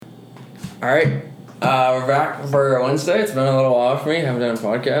All right. We're back for Wednesday. It's been a little while for me. I haven't done a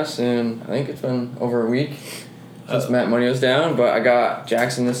podcast in, I think it's been over a week since Matt Money was down. But I got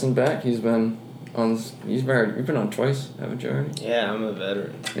Jackson Nissen back. You've been on twice, haven't you already? Yeah, I'm a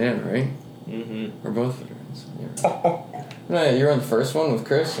veteran. Yeah, right? Mm-hmm. We're both veterans. No, you were on the first one with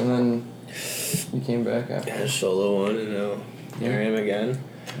Chris, and then you came back after. Yeah, solo one, and now here I am again.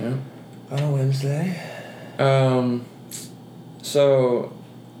 Yeah. On a Wednesday. So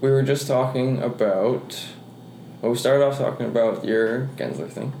we were just talking about. Well, we started off talking about your Gensler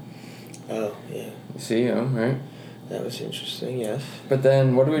thing. Oh, yeah. The CEO, right? That was interesting, yes. But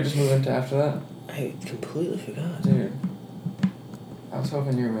then, what did we just move into after that? I completely forgot. Dude. I was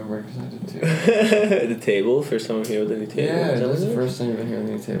hoping you remembered, because I did too. The table? First time I'm here with the new table? Yeah, that's the first time you've been here on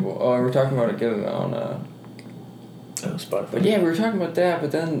the new table. Oh, and we're talking about it getting on, Spotify. But yeah, we were talking about that,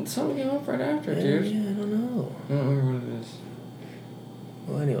 but then something came up right after, dude. Yeah, I don't know. I don't remember what it is.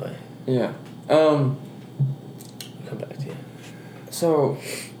 Well, anyway. Yeah. I'll come back to you. So,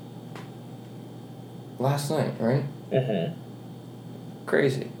 last night, right? Mm-hmm.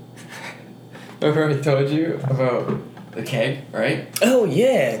 Crazy. Remember I told you about the keg, right? Oh,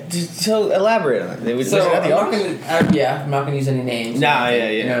 yeah. So, elaborate on it. Was it at the office? I'm not gonna use any names. Nah, yeah.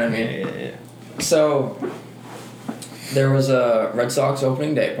 You know what I mean? Yeah. So, there was a Red Sox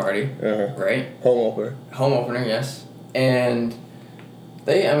opening day party, right? Home Opener, yes. And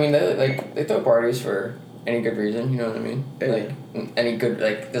they throw parties for any good reason, you know what I mean? Yeah. Like, any good,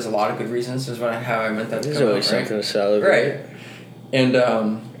 like, there's a lot of good reasons is how I meant that to There's come always out, right? something to celebrate. Right. And,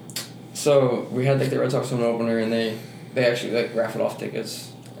 so we had, like, the Red Sox home opener, and they actually, like, raffled off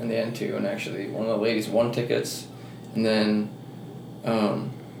tickets in the end, too, and actually one of the ladies won tickets, and then,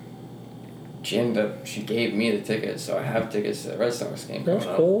 she gave me the tickets, so I have tickets to the Red Sox game. That's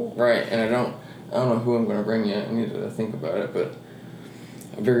cool. Right, and I don't know who I'm gonna bring yet. I need to think about it, but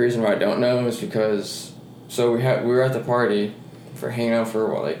a big reason why I don't know is because we were at the party for hanging out for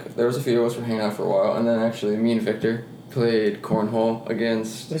a while. Like, there was a few of us were hanging out for a while, and then actually me and Victor played cornhole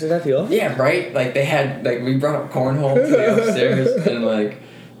against. Was it at the office? Yeah, right. Like, they had, like, we brought up cornhole to the upstairs, and like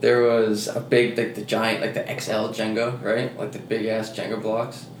there was a big, like, the giant, like, the XL Jenga, right? Like the big ass Jenga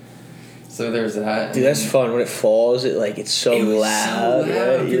blocks. So there's that. Dude, that's fun. When it falls, it's so it was loud. So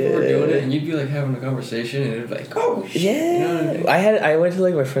loud. People were doing it, and you'd be like having a conversation, and it'd be like, oh shit. Yeah. You know what I mean? I went to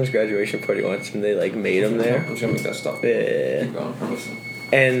like my friend's graduation party once, and they like made them there. I'm just gonna make that stuff. Yeah. Keep going. Listen.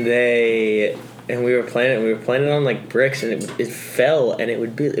 And we were playing it on like bricks, and it fell, and it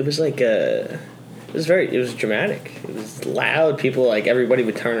was dramatic. It was loud. People, like, everybody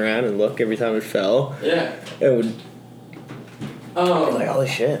would turn around and look every time it fell. Yeah. It would. Like, holy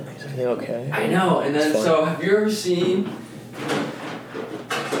shit, is everything okay? I know, and then, so have you ever seen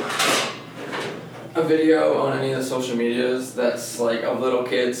a video on any of the social medias that's, like, of little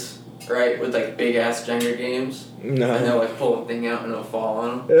kids, right, with, like, big-ass Jenga games? No. And they'll, like, pull a thing out and it'll fall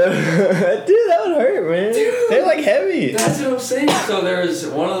on them? Dude, that would hurt, man. Dude! They're, like, heavy. That's what I'm saying. So there's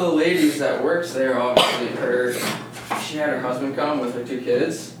one of the ladies that works there, obviously, she had her husband come with her 2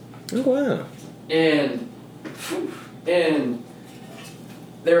 kids. Oh, wow. And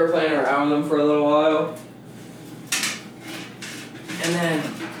they were playing around with them for a little while. And then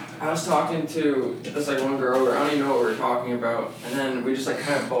I was talking to this, like, one girl, I don't even know what we were talking about. And then we just, like,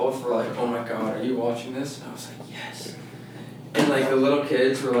 kind of both were like, oh my god, are you watching this? And I was like, yes. And, like, the little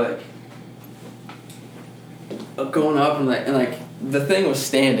kids were, like, going up and the thing was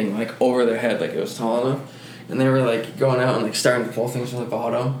standing, like, over their head, like, it was tall enough. And they were, like, going out and, like, starting to pull things from the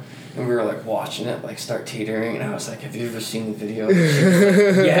bottom. And we were, like, watching it, like, start teetering. And I was like, have you ever seen the video? Like,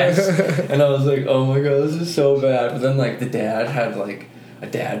 yes. And I was like, oh my god, this is so bad. But then, like, the dad had, like, a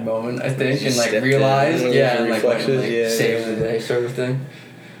dad moment, I think. And, like, realized. Yeah, and, like, saved the day sort of thing.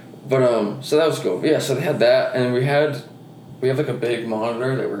 But, so that was cool. Yeah, so they had that. And we have, like, a big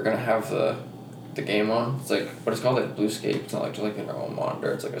monitor that we're going to have the game on. It's like, what it's called, like, Bluescape. It's not, like, just, like, a normal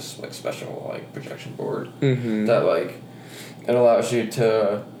monitor. It's, like, a special, like, projection board. Mm-hmm. That, like, it allows you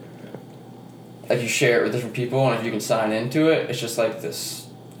to, like, you share it with different people, and if you can sign into it, it's just, like, this,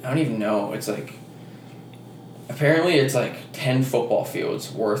 I don't even know, it's, like, apparently it's, like, 10 football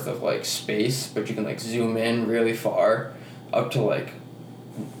fields worth of, like, space, but you can, like, zoom in really far, up to, like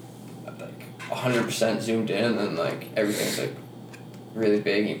 100% zoomed in, and then, like, everything's, like, really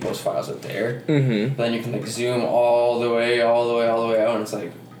big, and you post files up there. Mm-hmm. Then you can, like, zoom all the way out, and it's,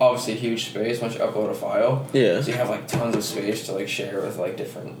 like, obviously a huge space once you upload a file. Yeah. So you have, like, tons of space to, like, share with, like,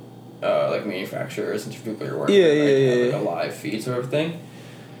 different, like, manufacturers and people you're working with. Have, like, a live feed sort of thing.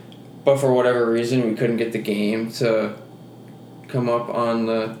 But for whatever reason, we couldn't get the game to come up on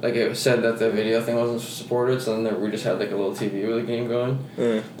the, like it said that the video thing wasn't supported, so then we just had like a little TV with the game going.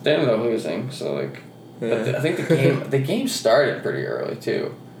 They ended up losing, so like, but I think the game started pretty early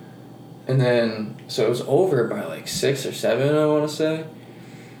too, and then so it was over by like 6 or 7, I want to say.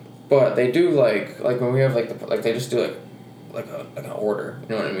 But they do like when we have like they just do like an order, you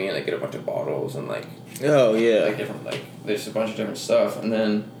know what I mean? They get a bunch of bottles and like like different like there's a bunch of different stuff, and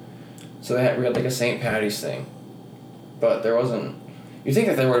then so we had like a St. Patty's thing, but there wasn't. You'd think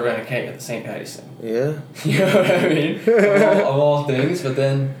that there would have been a keg at the St. Patty's thing. Yeah. You know what I mean? of all things, but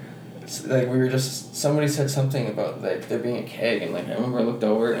then like we were just somebody said something about like there being a keg, and like I remember I looked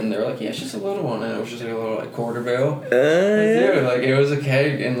over and they were like, yeah, it's just a little one, and it was just like a little like quarter barrel. Dude, like it was a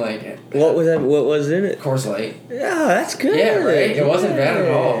keg and like what was that? What was in it? Coors Light. Yeah, that's good. Yeah, right. It wasn't bad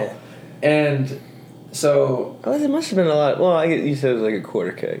at all, and so. Oh, it must have been a lot. Well, I get you said it was like a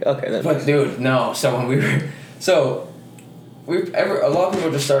quarter keg. Okay, but dude, no. So when we were a lot of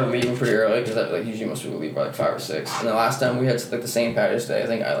people just started leaving pretty early because like usually most people leave by like 5 or 6. And the last time we had like the St. Patty's Day, I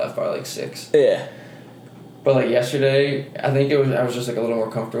think I left by like 6. Yeah. But like yesterday, I think I was just like a little more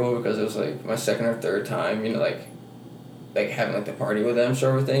comfortable because it was like my second or third time, you know, like having like the party with them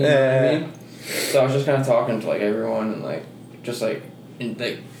sort of thing. You know what I mean? So I was just kind of talking to like everyone and like just like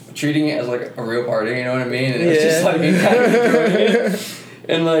treating it as like a real party. You know what I mean? And it was just like me kind of enjoying it.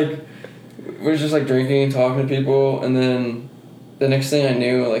 And like we were just like drinking and talking to people, and then. The next thing I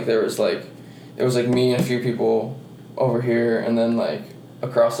knew, like, it was like me and a few people over here, and then, like,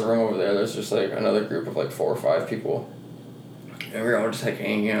 across the room over there's just, like, another group of, like, 4 or 5 people. And we were all just, like,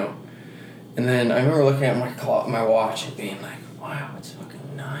 hanging out. And then I remember looking at my watch and being like, wow, it's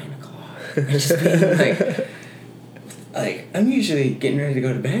fucking 9 o'clock. And just being like, I'm usually getting ready to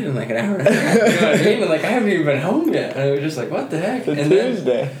go to bed in, like, an hour and a half. You know what I mean? And, like, I haven't even been home yet. And I was just like, what the heck? It's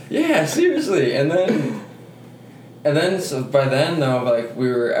Tuesday. Yeah, seriously. And then, so by then, though, like, we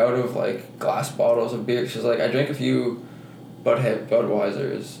were out of, like, glass bottles of beer. Because, like, I drank a few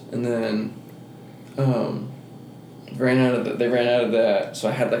Budweisers. And then, they ran out of that. So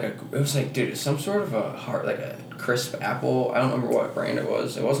I had, like, it was, like, dude, some sort of a crisp apple. I don't remember what brand it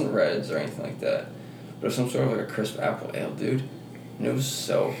was. It wasn't Reds or anything like that. But it was some sort of, like, a crisp apple ale, dude. And it was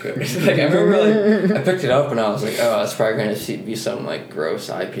so good. Like, I remember, like, I picked it up and I was like, oh, that's probably going to be some, like, gross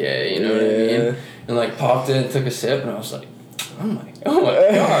IPA, you know what I mean? And, like, popped it and took a sip, and I was like, oh my god, what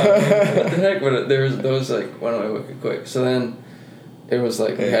the heck? But those, like, went away wicked quick. So then, it was,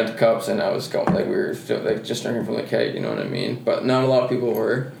 like, we had cups, and I was going, like, we were, like, just drinking from the keg, you know what I mean? But not a lot of people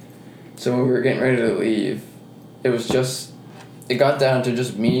were. So when we were getting ready to leave, it got down to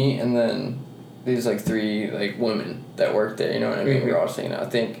just me, and then these, like, 3, like, women that worked there, you know what I mean? Mm-hmm. We were all saying that. I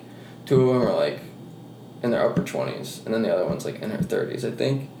think 2 of them were, like, in their upper 20s, and then the other one's like in her 30s, I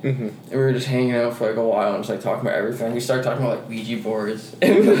think. Mm-hmm. And we were just hanging out for like a while and just like talking about everything. We started talking about like Ouija boards,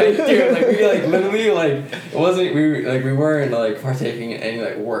 and like dude, like we like literally like it wasn't we weren't like partaking in any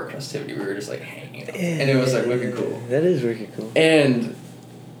like work festivity. We were just like hanging out, and it was like wicked cool. That is wicked cool. And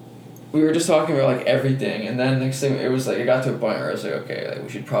we were just talking about like everything, and then next thing it was like it got to a point where I was like, okay, like we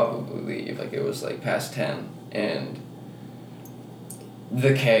should probably leave. Like it was like past 10, and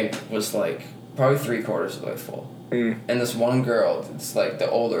the keg was like. Probably 3/4 of the way full. And this one girl, it's like the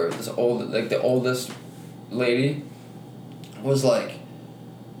oldest lady was like,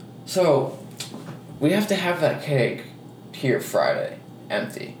 so we have to have that keg here Friday,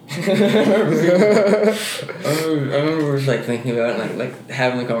 empty. I remember we were just like thinking about it and like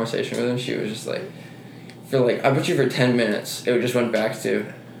having the conversation with her. She was just like, I bet you for 10 minutes it just went back to,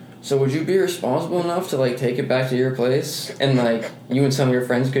 so would you be responsible enough to, like, take it back to your place and, like, you and some of your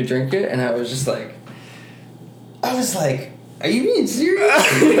friends could drink it? And I was like, are you being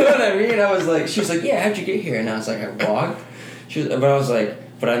serious? You know what I mean? I was like, she was like, yeah, how'd you get here? And I was like, I walked. But I was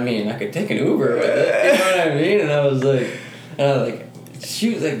like, but I mean, I could take an Uber with it. You know what I mean? And I was like,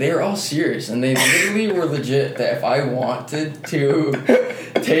 she was like, they were all serious. And they literally were legit that if I wanted to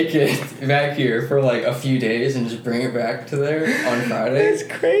take it back here for like a few days and just bring it back to there on Friday. That's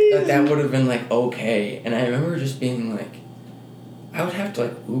crazy. That would have been like okay. And I remember just being like, I would have to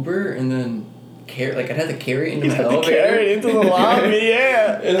like Uber and then I'd have to carry it into the elevator. Carry it into the lobby,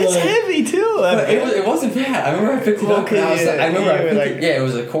 yeah. It's like, heavy too. But it wasn't bad. I remember I picked it up. And it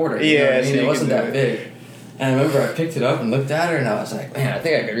was a quarter. You know what I mean? It wasn't that big. And I remember I picked it up and looked at her and I was like, man, I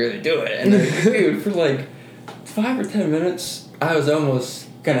think I could really do it. And then, dude, for like 5 or 10 minutes, I was almost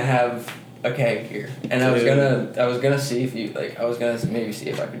gonna have a keg here, and I was gonna see if you I was gonna maybe see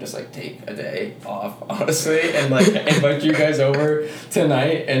if I could just like take a day off, honestly, and like invite you guys over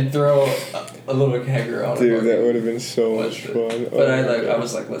tonight and throw a little kegger on. Dude, that would have been so much fun. But I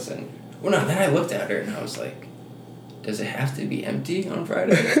was like, listen. Well, no. Then I looked at her and I was like, does it have to be empty on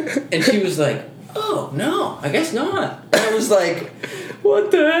Friday? And she was like, oh, no, I guess not. And I was like,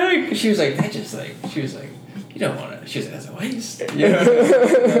 what the heck? She was like, you don't want to. She was like, that's a waste. You know?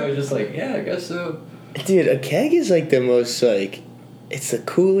 I was just like, yeah, I guess so. Dude, a keg is like the most like, it's the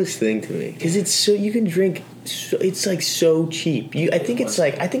coolest thing to me because it's so you can drink. So, it's like so cheap. I think it's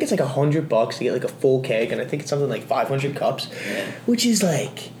like $100 to get like a full keg, and I think it's something like 500 cups, which is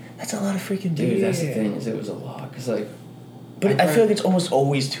like that's a lot of freaking beer. Dude, that's the thing is it was a lot because like. But I feel like it's almost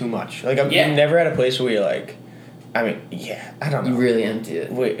always too much. Like I've never had a place where you're like, I mean, yeah, I don't know. You really empty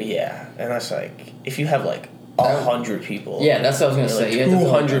it. Yeah, and that's like if you have like 100 people. Yeah, that's what I was gonna say. Like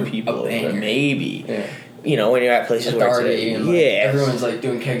 200 people, maybe. Yeah. You know, when you're at places where it's everyone's like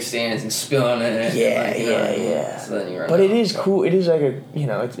doing keg stands and spilling it. Yeah. So then you're. But it is cool. It is like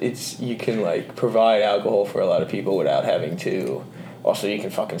it's you can like provide alcohol for a lot of people without having to. Also, you can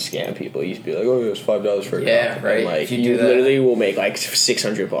fucking scam people. You used to be like, oh, it was $5 for a cup. Right. And, like, if you do that, literally will make like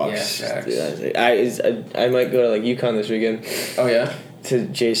 $600. Yeah, I might go to like UConn this weekend. Oh yeah. To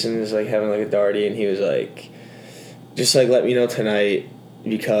Jason is like having like a darty, and he was like, just like let me know tonight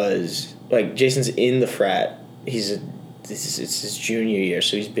because like Jason's in the frat. It's his junior year,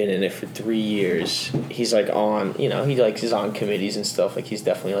 so he's been in it for 3 years. He's like on, he like he's on committees and stuff. Like he's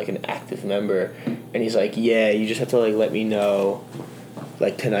definitely like an active member, and he's like, yeah, you just have to like let me know,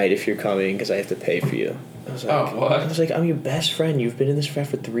 like tonight if you're coming because I have to pay for you. I was like, oh what? I was like, I'm your best friend. You've been in this frat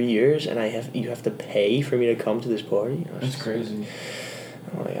for 3 years, and you have to pay for me to come to this party. That's crazy.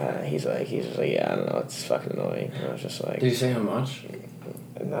 I'm like, he's just like, yeah, I don't know, it's fucking annoying. And I was just like, did you say how much?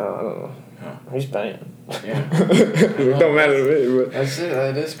 No, I don't know. Oh. He's paying. Yeah. It don't matter to me, but that's it.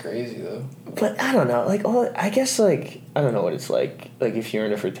 That is crazy though. But I don't know. Like, I guess like I don't know what it's like. Like if you're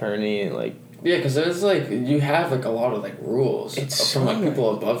in a fraternity and like. Yeah, because there's like you have like a lot of like rules from like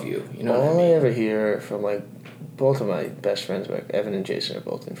people above you. You know. All what I mean? I ever hear from like both of my best friends, like Evan and Jason, are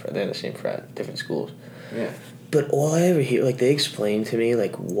both in frat. They're in the same frat, different schools. Yeah. But all I ever hear, like they explain to me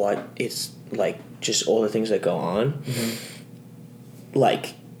like what it's like, just all the things that go on,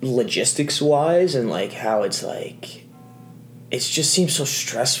 like. Logistics wise and like how it's like it just seems so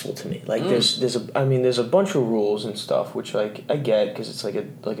stressful to me like there's a bunch of rules and stuff which like I get because it's like a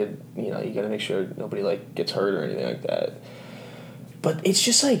you gotta make sure nobody like gets hurt or anything like that, but it's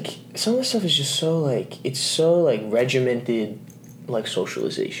just like some of the stuff is just so like it's so like regimented like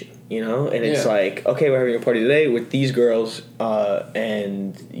socialization, and it's like, okay, we're having a party today with these girls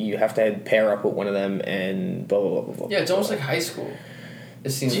and you have to pair up with one of them and blah blah blah blah blah. Yeah, it's almost like high school. It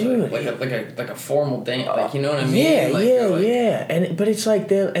seems like a formal dance, like you know what I mean? Yeah. But it's like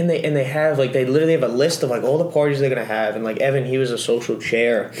they have like they literally have a list of like all the parties they're gonna have, and like Evan, he was a social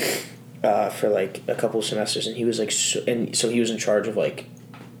chair, for like a couple of semesters, and he was like so he was in charge of like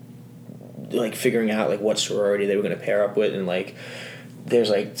figuring out like what sorority they were gonna pair up with, and like there's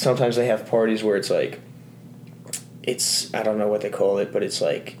like sometimes they have parties where it's like it's I don't know what they call it, but it's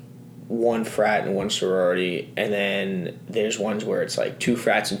like. One frat and one sorority, and then there's ones where it's like 2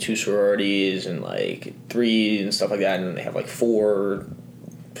 frats and 2 sororities and like 3 and stuff like that, and then they have like 4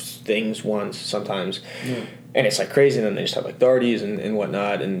 things once sometimes, and it's like crazy, and then they just have like darties and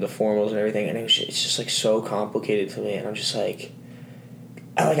whatnot and the formals and everything, and it's just like so complicated to me, and I'm just like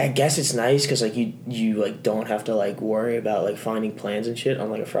I guess it's nice because like you like don't have to like worry about like finding plans and shit on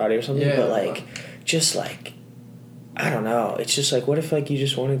like a Friday or something, but like just like I don't know. It's just like, what if like you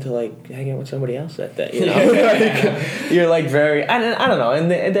just wanted to like hang out with somebody else that day? Like, you're like very. I don't know,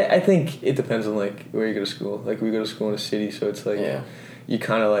 and I think it depends on like where you go to school. Like we go to school in a city, so it's like you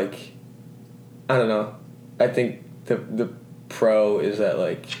kind of like. I don't know. I think the pro is that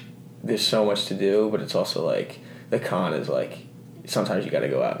like there's so much to do, but it's also like the con is like sometimes you got to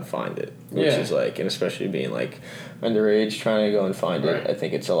go out and find it, which is like, and especially being like underage, trying to go and find it. I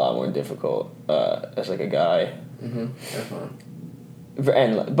think it's a lot more difficult as like a guy. Definitely.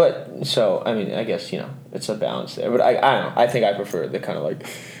 But so I mean I guess it's a balance there, but I don't know, I think I prefer the kind of like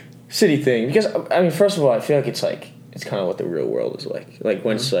city thing because I mean first of all I feel like it's kind of what the real world is like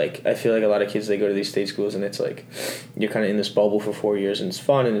when it's like I feel like a lot of kids they go to these state schools and it's like you're kind of in this bubble for 4 years and it's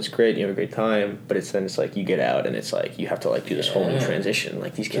fun and it's great and you have a great time, but it's like you get out and it's like you have to like do this whole new transition,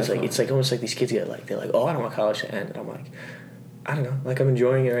 like these kids like it's like almost like these kids get like they're like, oh, I don't want college to end, and I'm like, I don't know, like I'm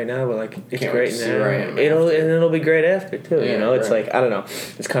enjoying it right now, but like it's great now. It'll be great after too. It's like I don't know.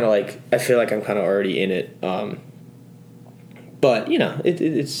 It's kind of like I feel like I'm kind of already in it. But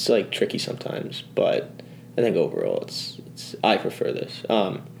it's like tricky sometimes. But I think overall it's I prefer this.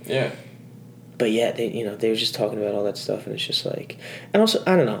 But yeah, they were just talking about all that stuff, and it's just like, and also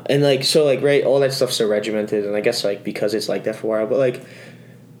I don't know, and like so like right, all that stuff's so regimented, and I guess like because it's like that for a while, but like.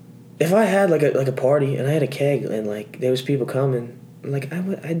 if I had like a party and I had a keg and like there was people coming, like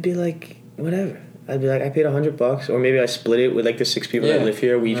I'd be like whatever. I'd be like I paid $100, or maybe I split it with like the 6 people that live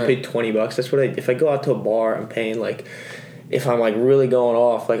here. We each paid $20. That's what if I go out to a bar, I'm paying like, if I'm like really going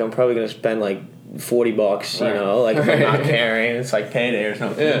off, like I'm probably gonna spend like $40. You know, like if I'm not caring, it's like payday or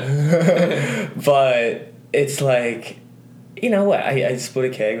something. Yeah. But it's like, you know what? I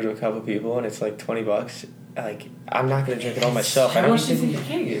split a keg with a couple of people and it's like $20. Like I'm not gonna drink it all myself. How much do you think the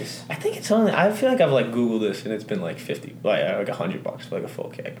keg is? I think it's only. I feel like I've like Googled this and it's been like $50, like $100 for like a full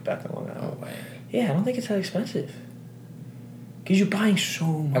keg back in Long Island. No way. Yeah, I don't think it's that expensive. Cause you're buying so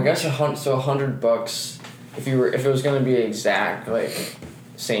much. I guess $100. If it was gonna be exact like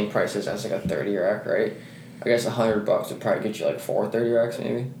same prices as like a 30 rack, right? I guess $100 would probably get you like 4 30 racks,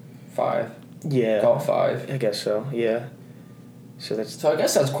 maybe 5. Yeah. Call it 5. I guess so. Yeah. So I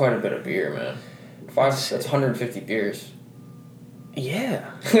guess that's quite a bit of beer, man. 5. That's 150 beers. Yeah.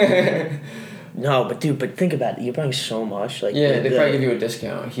 No, but think about it. You're buying so much. Like yeah, they probably give you a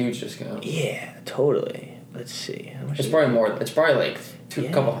discount, a huge discount. Yeah, totally. Let's see. How much it's probably more. It's probably like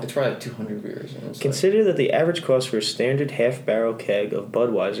It's probably like 200 beers. Consider that the average cost for a standard half-barrel keg of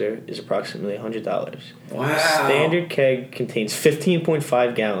Budweiser is approximately $100. Wow. A standard keg contains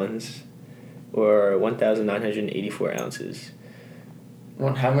 15.5 gallons, or 1,984 ounces.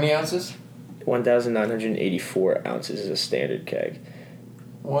 How many ounces? 1,984 ounces is a standard keg.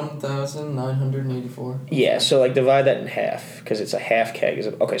 1,984. Yeah, so like divide that in half because it's a half keg.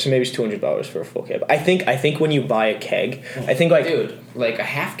 Okay, so maybe it's $200 for a full keg. I think when you buy a keg, I think like dude, like a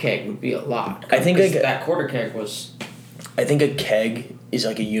half keg would be a lot. I think like that quarter keg was. I think a keg is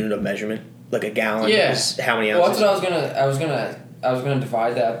like a unit of measurement. Like a gallon is how many ounces. Well, that's what I was gonna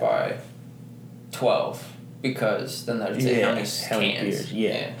divide that by 12 because then that'd say how many cans. Beers.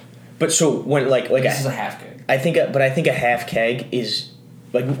 Yeah. But so when like this is a half keg. I think a half keg is.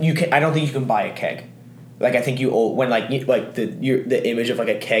 Like you can, I don't think you can buy a keg. Like I think you when the image of like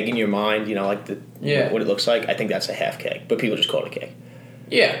a keg in your mind, you know, like what it looks like. I think that's a half keg, but people just call it a keg.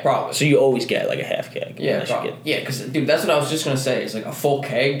 Yeah, probably. So you always get like a half keg. Yeah, probably. Yeah, because dude, that's what I was just gonna say. It's like a full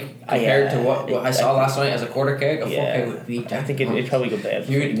keg compared to what I saw last night as a quarter keg. A full keg would be. I think it'd probably go bad.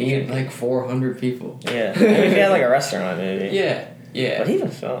 You would need like 400 people. Yeah, I mean, if you had like a restaurant, maybe. Yeah. But even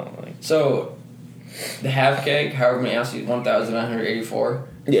so, like. So, the half keg, however many ounces, 1,984.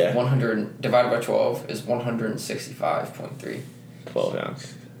 Yeah. 100 divided by 12 is 165.3. 12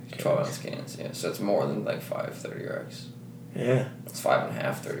 ounce. 12 ounce cans, yeah. So it's more than like 5 30 racks. Yeah. It's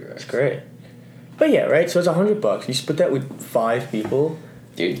 5.5 30 racks. It's great. But yeah, right? So it's $100. You split that with 5 people.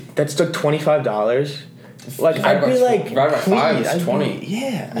 Dude. That's like $25. Like, I'd be like, divided by 5 is 20.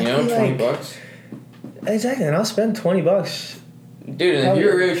 Yeah. You know, $20. Exactly, and I'll spend $20. Dude, and if you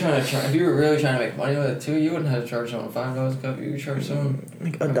were really trying to make money with it too, you wouldn't have to charge someone $5 a cup. You would charge someone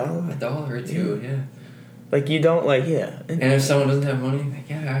like $1, $1 or $2, yeah. Like you don't like And if someone doesn't have money, like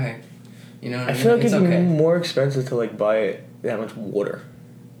yeah, all right. You know what I mean? feel like it's more expensive to like buy that much water.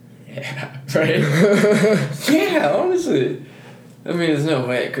 Yeah, right. Yeah, honestly. I mean, there's no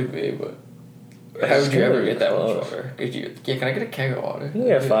way it could be, but how would you ever get that much water? Can I get a keg of water? You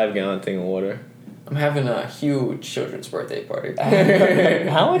get a 5-gallon thing of water. I'm having a huge children's birthday party.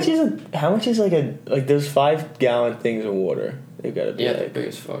 How much is like those 5-gallon things of water? They gotta be they're big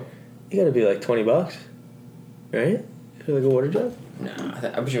as fuck. You gotta be like $20, right? For like a water jug. Nah, I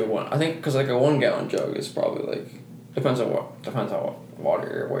bet you one. I think because like a 1-gallon jug is probably like depends on what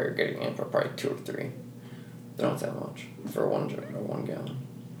water where you're getting it, but probably 2 or 3. They're not that much for a 1 gallon.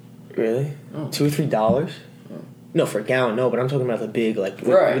 Really? Oh. $2 or $3? Yeah. No, for a gallon. No, but I'm talking about the big like.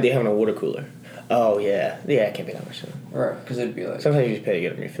 Right. What they have in a water cooler. Oh yeah, it can't be that much. Right, because it'd be like. Sometimes you just pay to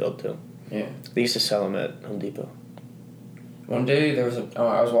get them refilled too. Yeah. They used to sell them at Home Depot. One day I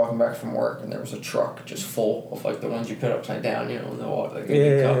was walking back from work and there was a truck just full of like the ones you put upside down, you know, in the water, like the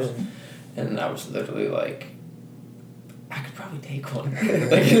big cups, and I was literally like, I could probably take one.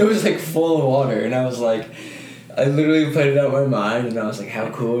 Like it was like full of water, and I was like. I literally put it out of my mind, and I was like, how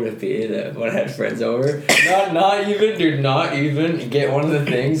cool would it be that when I had friends over, not even get one of the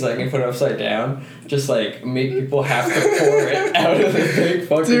things, like, and put it upside down, just, like, make people have to pour it out of the big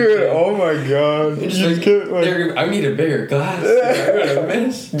fucking Dude, oh my god. I need a bigger glass. I'm gonna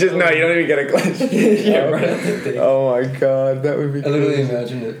miss. No, you don't even get a glass. Yeah, right at the thing. Oh my god, that would be I literally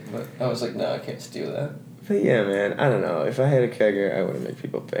imagined it, but I was like, no, I can't steal that. But yeah, man, I don't know. If I had a kegger, I wouldn't make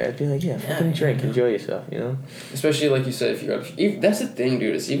people pay. I'd be like, fucking drink, enjoy yourself, you know? Especially like you said, that's the thing,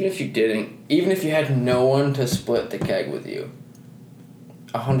 dude, is even if you had no one to split the keg with you,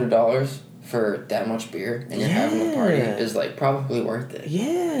 $100 for that much beer and you're having a party is like probably worth it.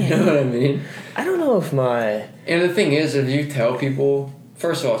 Yeah. You know what I mean? I don't know if And the thing is, if you tell people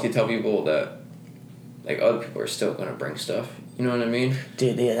first of all, if you tell people that, like, other people are still gonna bring stuff, you know what I mean?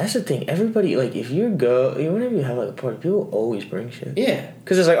 Dude, yeah, that's the thing. Everybody, like, if you go, whenever you have, like, a party, people always bring shit. Yeah.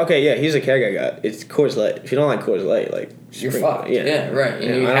 Because it's like, okay, yeah, here's a keg I got. It's Coors Light. If you don't like Coors Light, like, you're fucked. Yeah, right.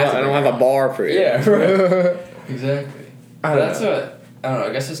 You know, I don't have a bar for you. Yeah, right. Exactly. I don't know. I don't know.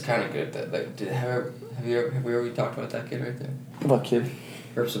 I guess it's kind of good that, like, have we already talked about that kid right there? What kid?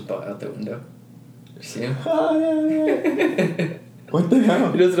 Rips a butt out the window. You see him? Oh, yeah. What the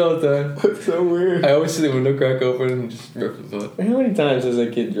hell? He does it all the time. That's so weird. I always see the window crack open and just rip his butt. How many times has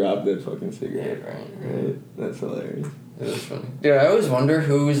that kid dropped that fucking cigarette? Yeah, right. That's hilarious. It is funny. Dude, I always wonder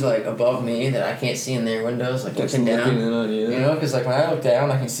who's, like, above me that I can't see in their windows, like, looking down. In on you. You know, because, like, when I look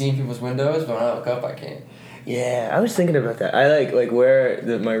down, I can see in people's windows, but when I look up, I can't. Yeah, I was thinking about that. I like where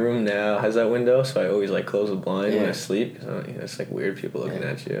my room now has that window, so I always like close the blind when I sleep. Cause it's like weird people looking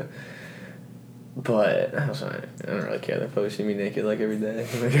at you. But I don't really care. They probably see me naked like every day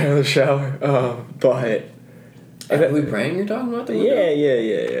when I get out of the shower. But Louis Brang you're talking about? The window?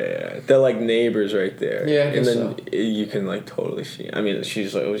 Yeah. They're like neighbors right there. Yeah, I and guess then you can like totally see. I mean,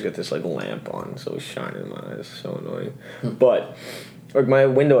 she's like always got this like lamp on, so it's shining in my eyes. It's so annoying. But like my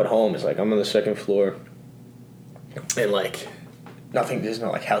window at home is like I'm on the second floor. And, like, there's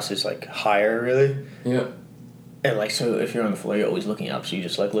no, like, houses, like, higher, really. Yeah. And, like, so if you're on the floor, you're always looking up, so you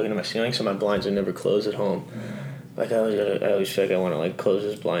just, like, looking at my ceiling, so my blinds are never closed at home. Like, I always feel like I want to, like, close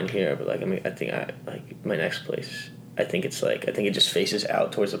this blind here, but, like, I mean, I think my next place, I think it just faces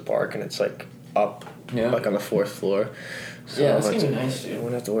out towards the park, and it's, like, up, like, on the 4th floor. So yeah, that's going to be nice, dude. I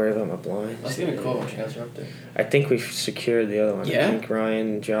won't have to worry about my blinds. That's going to be cool when you guys are up there. I think we've secured the other one. Yeah? I think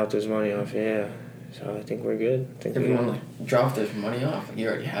Ryan dropped his money off, yeah. So I think we're good. Everyone like dropped their money off. Like, you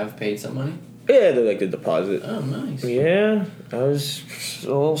already have paid some money? Yeah, they're like the deposit. Oh, nice. Yeah, I was a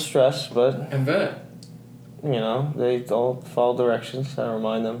little stressed, but I bet. You know, they all follow directions. I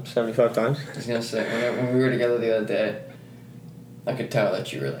remind them 75 times. I was gonna say when we were together the other day, I could tell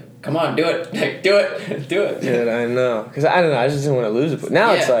that you were like, "Come on, do it! Like, do it, do it." Dude, I know, cause I don't know. I just didn't want to lose it. But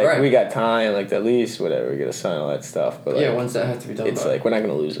now it's like right. we got time. Like at least whatever, we gotta sign all that stuff. But like, once that has to be done. It's like we're not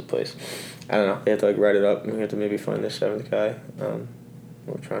gonna lose the place. I don't know. They have to like write it up, and we have to maybe find the 7th guy.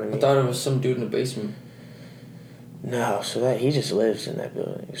 We're trying to meet. I thought it was some dude in the basement. No, so that he just lives in that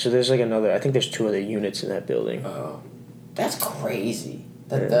building. So there's like another. I think there's 2 other units in that building. Oh, that's crazy.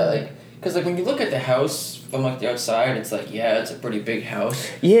 That like, cause like when you look at the house from like the outside, it's like it's a pretty big house.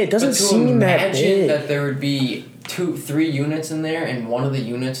 Yeah, it doesn't seem that big. Imagine that there would be 2-3 units in there, and one of the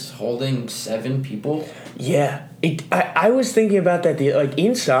units holding 7 people. Yeah. I was thinking about that. Like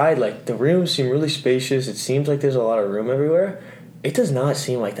inside, like the rooms seem really spacious. It seems like there's a lot of room everywhere. It does not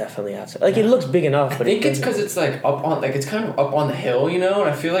seem like that from the outside. Like it looks big enough, but I think it's because it's like up on it's kind of up on the hill, you know. And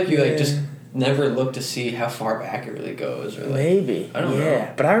I feel like you like just never look to see how far back it really goes, or like maybe I don't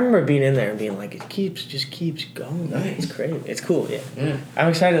know. But I remember being in there and being like, it just keeps going. Nice. It's great. It's cool. Yeah. I'm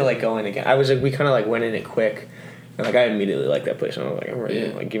excited to like go in again. I was like, we kind of like went in it quick. And, like, I immediately liked that place. And I was like, I'm ready.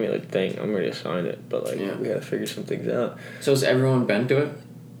 Like, give me the thing. I'm ready to sign it. But, like, we got to figure some things out. So, has everyone been to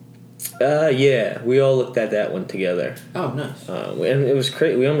it? Yeah. We all looked at that one together. Oh, nice. And it was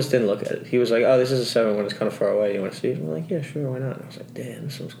crazy. We almost didn't look at it. He was like, this is a 7 when it's kind of far away. You want to see it? And we're like, yeah, sure. Why not? And I was like, damn,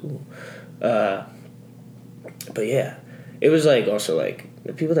 this sounds cool. But, yeah. It was, like, also, like,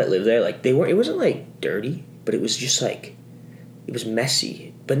 the people that lived there, like, it wasn't, like, dirty. But it was just, like, it was messy.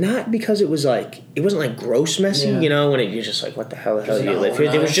 But not because it was like it wasn't like gross messy, you know. When you're just like, what the hell do you live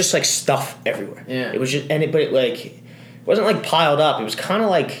here? There was just like stuff everywhere. Yeah. It was just but it wasn't like piled up. It was kind of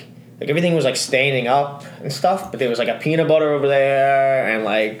like everything was like standing up and stuff. But there was like a peanut butter over there and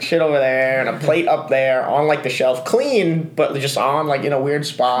like shit over there and a plate up there on like the shelf, clean but just on like in a weird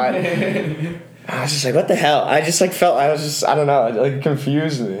spot. I was just like, what the hell? I just like felt I don't know. It like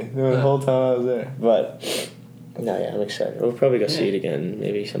confused me the whole time I was there, but. No, yeah, I'm excited. We'll probably go see it again,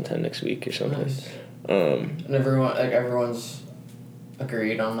 maybe sometime next week or something. Nice. And everyone's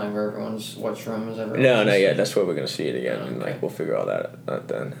agreed on like where which room is everyone. No, yeah, that's where we're gonna see it again, and like we'll figure all that out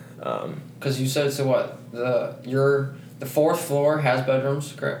then. Because you said the 4th floor has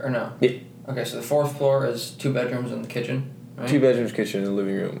bedrooms, correct or no? Yeah. Okay, so the 4th floor is 2 bedrooms and the kitchen. Right? 2 bedrooms, kitchen, and a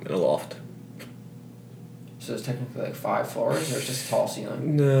living room, and a loft. So it's technically like 5 floors, or it's just a tall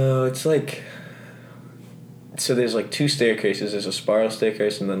ceiling. No, it's like. So there's like 2 staircases. There's a spiral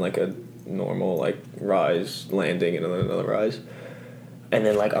staircase and then like a normal like rise landing and then another rise. And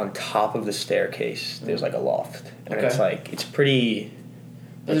then like on top of the staircase there's like a loft. And it's like it's pretty.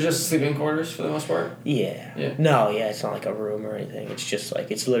 Is it just sleeping quarters for the most part? Yeah. No, it's not like a room or anything. It's just like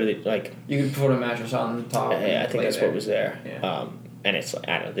it's literally like you could put a mattress on top. Yeah, I think that's what was there. Yeah. and it's like,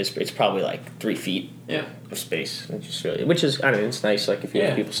 I don't know, it's probably like 3 feet Yeah. of space. It's just really, which is, I don't know, it's nice, like, if you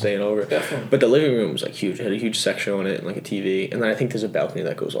have people staying over. Definitely. But the living room was, like, huge. It had a huge section on it and, like, a TV. And then I think there's a balcony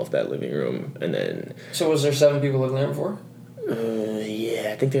that goes off that living room. And then... So was there 7 people living there before?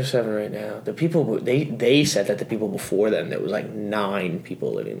 Yeah, I think there's 7 right now. The people, they said that the people before them, there was, like, 9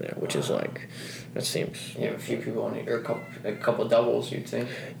 people living there, which is, like, that seems... Yeah, a few people on it, or a couple doubles, you'd think.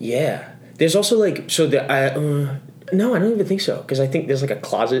 Yeah. There's also, like, so no, I don't even think so, because I think there's, like, a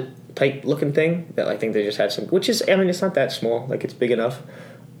closet type looking thing that I think they just had some, which is, I mean, it's not that small, like, it's big enough.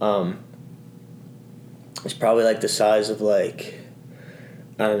 It's probably, like, the size of, like,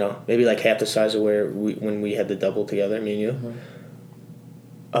 I don't know, maybe, like, half the size of when we had the double together, me and you.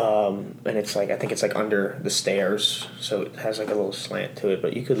 And it's, like, I think it's, like, under the stairs, so it has, like, a little slant to it,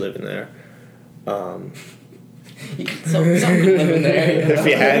 but you could live in there. Someone could live in there. If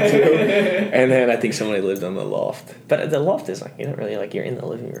you had to. And then I think somebody lived on the loft. But the loft is like, you don't really, like, you're in the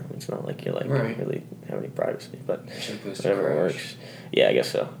living room. It's not like you're, like, really have any privacy. But whatever works. Yeah, I guess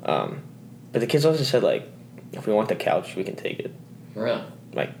so. But the kids also said, like, if we want the couch, we can take it. Really?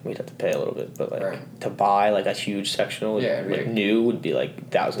 Like, we'd have to pay a little bit. But, like, to buy, like, a huge sectional, like, new would be, like,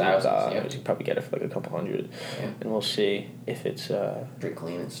 thousands. You could probably get it for, like, a couple $100. Yeah. And we'll see if it's... pretty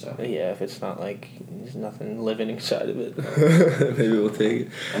clean and stuff. Yeah, if it's not, like, there's nothing living inside of it. Maybe we'll take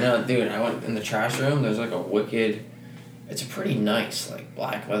it. I know, dude, I went in the trash room, there's, like, a wicked... It's a pretty nice, like,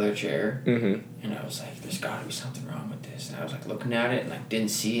 black leather chair. Mm-hmm. And I was like, there's gotta be something wrong with this. And I was, like, looking at it and, like,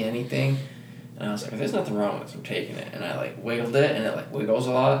 didn't see anything. And I was like, if there's nothing wrong with this, I'm taking it. And I, like, wiggled it, and it, like, wiggles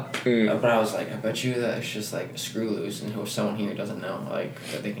a lot. But I was like, I bet you that it's just, like, a screw loose, and someone here doesn't know, like,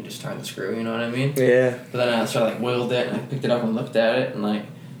 that they can just turn the screw, you know what I mean? Yeah. But then I sort of, like, wiggled it, and I picked it up and looked at it, and, like,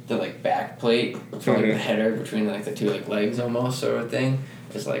 the, like, back plate for, like, the header between, like, the 2, like, legs almost sort of thing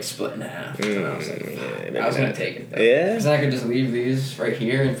is, like, split in half. And I was like, I was going to take it, though. Yeah? Because then I could just leave these right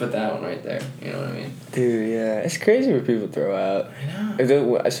here and put that one right there. You know what I mean? Dude, yeah. It's crazy what people throw out. I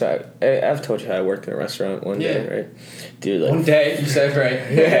know. So I've told you how I worked in a restaurant one day, right? Dude, like... One day, you said, right?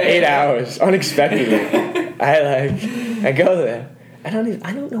 Yeah, 8 hours, unexpectedly. I go there. I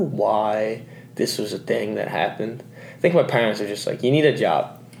don't know why this was a thing that happened. I think my parents are just like, you need a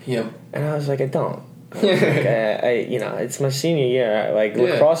job. Yep. And I was like, I don't. Like, it's my senior year. Like,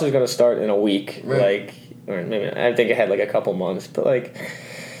 lacrosse is going to start in a week. Right. Like, or maybe not. I think I had, like, a couple months. But, like,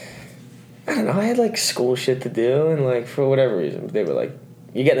 I don't know. I had, like, school shit to do. And, like, for whatever reason, they were like,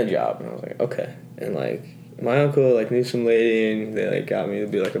 you're getting a job. And I was like, okay. And, like, my uncle, like, knew some lady. And they, like, got me to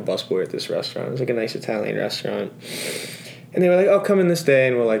be, like, a busboy at this restaurant. It was, like, a nice Italian restaurant. And they were like, oh, come in this day.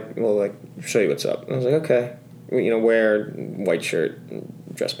 And we'll show you what's up. And I was like, okay. Wear white shirt and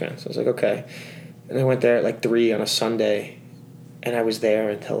dress pants. I was like, okay. And I went there at, like, 3 on a Sunday, and I was there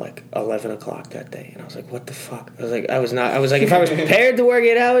until, like, 11 o'clock that day. And I was like, what the fuck? I was like, if I was prepared to work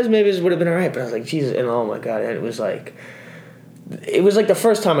 8 hours, maybe this would have been all right. But I was like, Jesus. And, oh, my God. And it was, like, the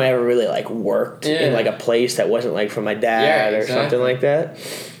first time I ever really, like, worked in, like, a place that wasn't, like, for my dad or something like that.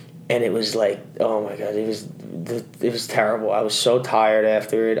 And it was, like, oh, my God. It was terrible. I was so tired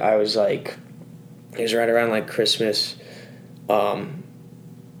after it. I was, like, it was right around, like, Christmas.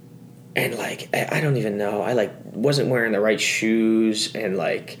 And, like, I don't even know. I, like, wasn't wearing the right shoes. And,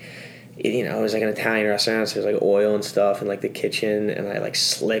 like, it was, like, an Italian restaurant. So there was, like, oil and stuff in, like, the kitchen. And I, like,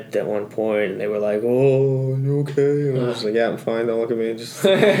 slipped at one point. And they were like, oh, you okay? And I was like, yeah, I'm fine. Don't look at me. Just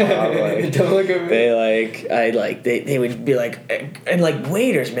like, don't look at me. They would be like, and, like,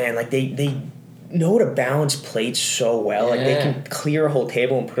 waiters, man, like, they know to balance plates so well. Like, they can clear a whole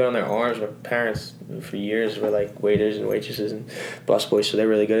table and put it on their arms. My parents, for years, were, like, waiters and waitresses and busboys, so they're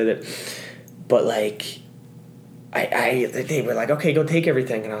really good at it. But, like, they were like, okay, go take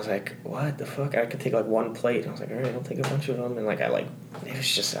everything. And I was like, what the fuck? I could take, like, one plate. And I was like, all right, I'll take a bunch of them. And, like, it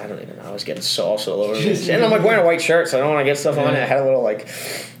was just, I don't even know. I was getting sauce all over me. And I'm, like, wearing a white shirt, so I don't want to get stuff on it. I had a little, like,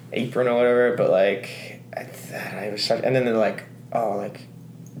 apron or whatever. But, like, I was such... And then they're like, oh, like,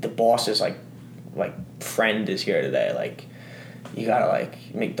 the boss's, like, friend is here today. Like, you gotta, like,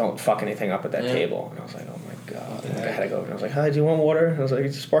 don't fuck anything up at that table. And I was like, oh my God. And, like, I had to go over and I was like, hi, do you want water? And I was like,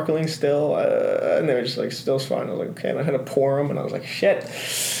 it's sparkling still. And they were just like, still's fine. I was like, okay. And I had to pour them and I was like, shit.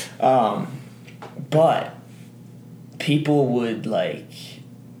 But people would, like,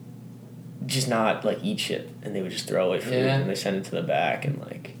 just not, like, eat shit. And they would just throw away food and they send it to the back. And,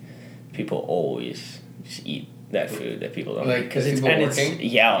 like, people always just eat that food that people don't like, because it's it's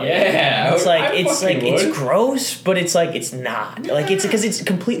gross, but it's like it's not like it's because it's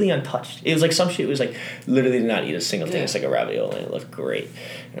completely untouched. It was like some shit was like literally did not eat a single thing. It's like a ravioli and it looked great.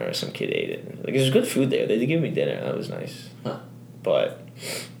 I remember some kid ate it. Like, there's good food there. They did give me dinner. That was nice. But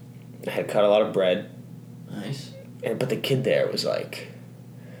I had cut a lot of bread. Nice. but the kid there was like,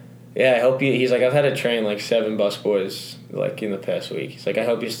 yeah, I hope you. He's like, I've had to train like 7 busboys like in the past week. He's like, I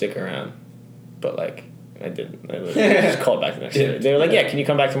hope you stick around, but like I didn't. I just called back the next day. They were like, yeah, can you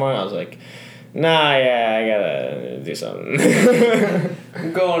come back tomorrow? I was like, nah, yeah, I gotta do something.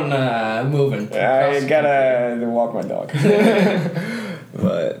 I'm going moving. I gotta walk my dog.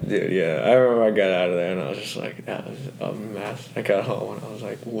 But dude, yeah, I remember I got out of there and I was just like, that was a mess. I got home and I was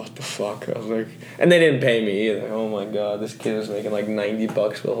like, what the fuck? I was like, and they didn't pay me either. Oh my god, this kid was making like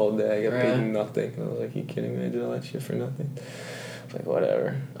 $90 for the whole day. I got paid nothing. And I was like, you kidding me? I did all that shit for nothing. I was like,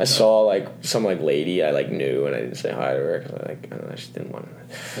 whatever. I saw like some like lady I like knew and I didn't say hi to her because I don't know, I just didn't want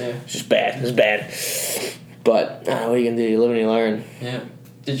to. Yeah. It's just bad. It was bad. But what are you gonna do? You live and you learn. Yeah.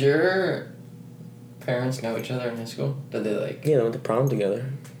 Did your parents know each other in high school? Did they like? Yeah, they went to prom together.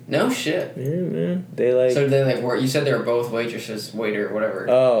 No shit. Yeah, man. They like. So did they like work? You said they were both waitresses, waiter, whatever.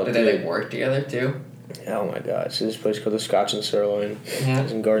 Oh, did they like work together too? Oh my god! So this place called the Scotch and Sirloin. Yeah.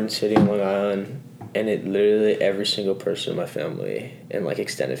 It's in Garden City, Long Island, and it literally every single person in my family and like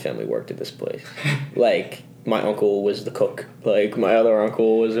extended family worked at this place. Like my uncle was the cook. Like my other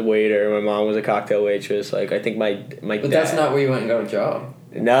uncle was a waiter. My mom was a cocktail waitress. Like I think my But dad, that's not where you went and got a job.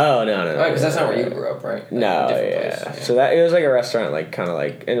 No. Right, because that's not where you grew up, right? Like No, place, yeah. So that it was like a restaurant, like kind of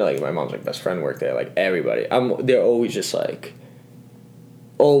like, and like my mom's like best friend worked there. Like everybody, they're always just like,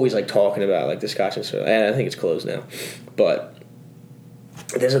 always like talking about like the Scotch and Sirloin. And I think it's closed now, but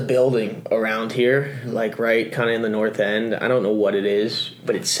there's a building around here, like right kind of in the north end. I don't know what it is,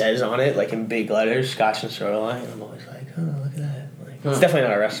 but it says on it like in big letters, Scotch and Sirloin. And I'm always like, oh, look at that. Like, It's definitely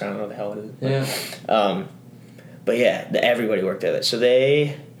not a restaurant. I don't know what the hell it is. Yeah. But yeah, everybody worked at it. So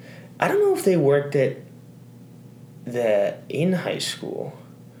I don't know if they worked at in high school,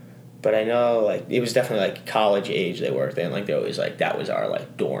 but I know like it was definitely like college age they worked there, and like they always like that was our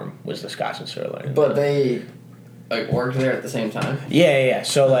like dorm was the Scotch and Sirloin. But they like worked there at the same time? Yeah.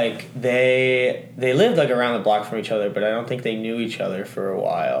 So like they lived like around the block from each other, but I don't think they knew each other for a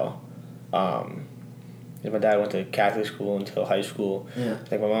while. My dad went to Catholic school until high school. Yeah.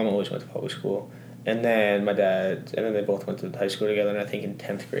 Like my mom always went to public school. And then they both went to high school together, and I think in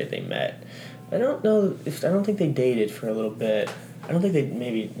 10th grade they met. I don't think they dated for a little bit. I don't think they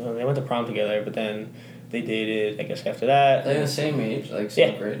went to prom together, but then they dated, I guess, after that. They're the same age, like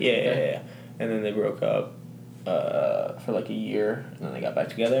same grade? Yeah. And then they broke up for like a year, and then they got back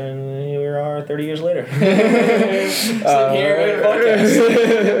together, and here we are 30 years later. Here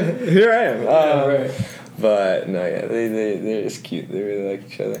I am. Right. But, no, yeah, they're just cute. They really like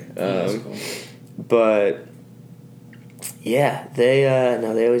each other. That's cool. But yeah, they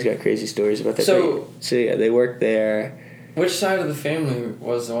always got crazy stories about that. So yeah, they worked there. Which side of the family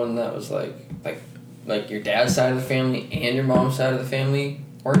was the one that was like your dad's side of the family and your mom's side of the family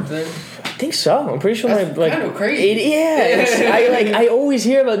worked there? I think so. I'm pretty sure That's kind of crazy. I always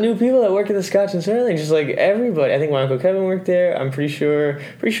hear about new people that work at the Scotch and Sirloin. Just like everybody. I think my Uncle Kevin worked there. I'm pretty sure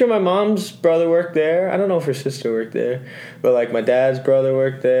my mom's brother worked there. I don't know if her sister worked there, but like my dad's brother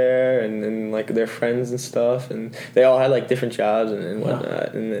worked there, and like their friends and stuff, and they all had like different jobs and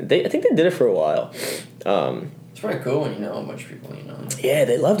whatnot. And I think they did it for a while. It's pretty cool when you know a bunch of people you know. Yeah,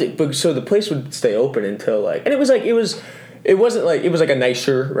 they loved it. But so the place would stay open until like, and it was like a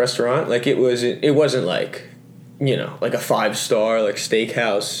nicer restaurant. Like it wasn't like, you know, like a 5-star like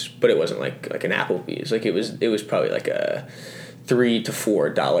steakhouse, but it wasn't like an Applebee's. Like it was probably like a $3 to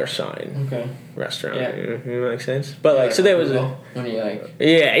 $4 sign restaurant. Yeah. That makes sense. But like so there was when you like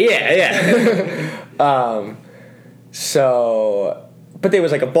So, but there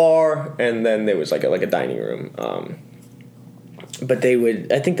was like a bar, and then there was like a dining room. But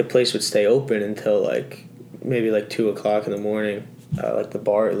I think the place would stay open until like maybe like 2:00 in the morning, like the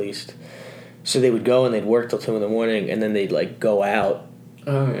bar at least. So they would go and they'd work till 2 in the morning, and then they'd like go out.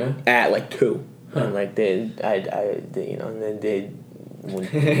 Oh yeah. At like 2, and like and then they'd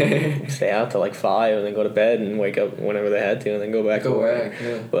stay out till like 5, and then go to bed and wake up whenever they had to, and then go back.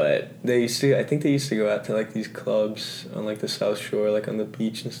 Yeah. But I think they used to go out to like these clubs on like the South Shore, like on the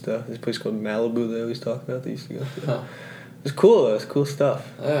beach and stuff. There's a place called Malibu they always talk about. They used to go to. Huh. It's cool though. It's cool stuff.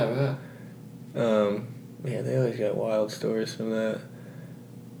 Yeah. Yeah, they always got wild stories from that.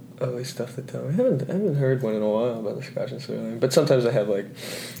 Always stuff to tell me. I haven't heard one in a while about the Scotch and Sirloin. But sometimes I have like,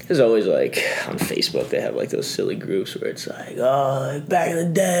 there's always like on Facebook they have like those silly groups where it's like, oh, like back in the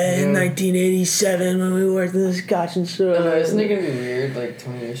day in 1987 when we worked in the Scotch and Sirloin. Isn't it gonna be weird like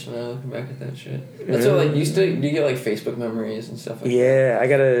 20 years from now looking back at that shit? That's what like do you get like Facebook memories and stuff like that? Yeah, I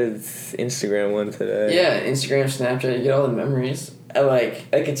got a Instagram one today. Yeah, Instagram, Snapchat, you get all the memories. And like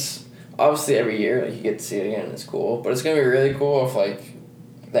it's obviously every year like you get to see it again and it's cool. But it's gonna be really cool if like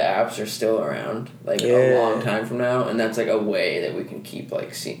the apps are still around, like, a long time from now, and that's, like, a way that we can keep,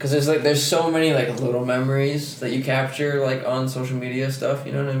 like, seeing, because there's so many, like, little memories that you capture, like, on social media stuff,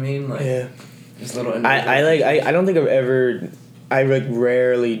 you know what I mean? Like, just little I don't think I, like,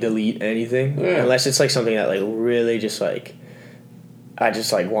 rarely delete anything, unless it's, like, something that, like, really just, like, I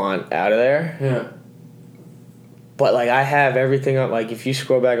just, like, want out of there. Yeah. But, like, I have everything up. Like, if you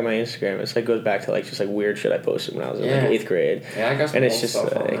scroll back on my Instagram, it's, like, goes back to, like, just, like, weird shit I posted when I was in, like, 8th grade. Yeah, I got some and it's just,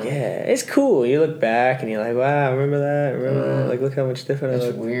 stuff like, it's cool. You look back, and you're like, wow, remember that? Like, look how much different I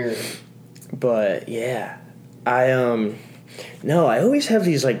look. It's weird. But, yeah. No, I always have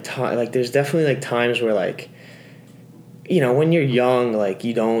these, like, like, there's definitely, like, times where, like, you know, when you're young, like,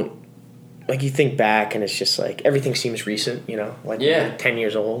 you don't, like, you think back and it's just, like, everything seems recent, you know? Like, 10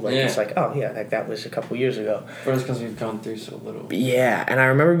 years old. Like, it's like, oh, yeah, like, that was a couple years ago. But it's because we've gone through so little. Yeah, and I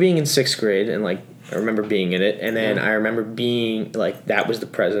remember being in 6th grade, and, like, I remember being in it, and then I remember being, like, that was the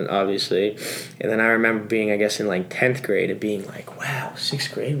present, obviously, and then I remember being, I guess, in, like, 10th grade and being like, wow,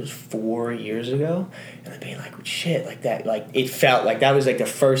 6th grade was 4 years ago, and then being like, shit, like, that, like, it felt like, that was, like, the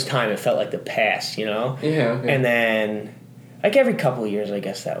first time it felt like the past, you know? Yeah, okay. And then, like, every couple of years, I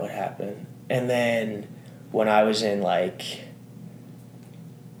guess that would happen. And then when I was in, like,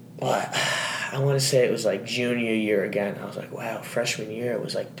 I want to say it was, like, junior year again. I was like, wow, freshman year, it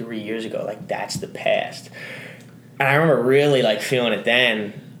was, like, 3 years ago. Like, that's the past. And I remember really, like, feeling it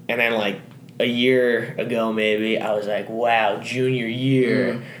then. And then, like, a year ago maybe, I was like, wow, junior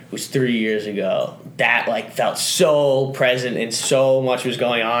year was 3 years ago. That, like, felt so present and so much was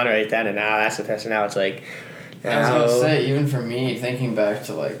going on right then. And now that's the test. And now it's like... I was going to say, even for me, thinking back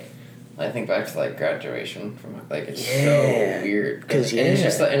to, like... I think back to, like, graduation from, like, it's so weird. Cause, and it's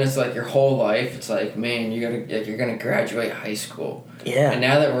just, like, and it's, like, your whole life, it's, like, man, you're gonna graduate high school. Yeah. And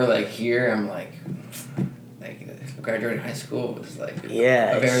now that we're, like, here, I'm, like graduating high school was, like, a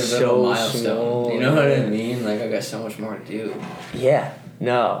very little milestone. Small. You know what I mean? Like, I got so much more to do. Yeah.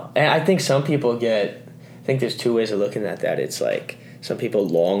 No. And I think some people I think there's two ways of looking at that. It's, like, some people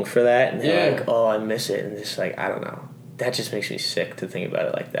long for that, and they're like, oh, I miss it, and it's, like, I don't know. That just makes me sick to think about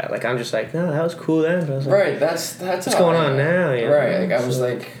it like that. Like, I'm just like, no, that was cool then. But I was like, right, that's what's going on now? You know? Right, like, I was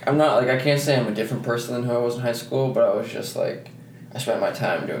like, I'm not, like, I can't say I'm a different person than who I was in high school, but I was just, like, I spent my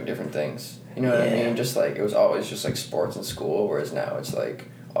time doing different things. You know what I mean? Just, like, it was always just, like, sports and school, whereas now it's, like,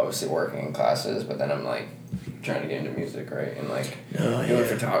 obviously working in classes, but then I'm, like, trying to get into music, right? And, like, doing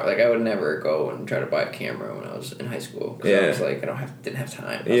photography. Like, I would never go and try to buy a camera when I was in high school. Because I was, like, didn't have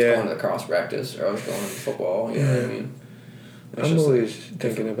time. I was going to the cross practice, or I was going to football, you know what I mean? I'm always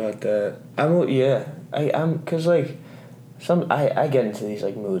thinking about that. I'm because, like, I get into these,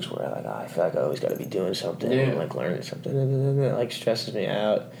 like, moods where, like, I feel like I always got to be doing something and, like, learning something, and it, like, stresses me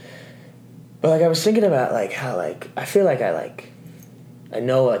out. But, like, I was thinking about, like, how, like, I feel like I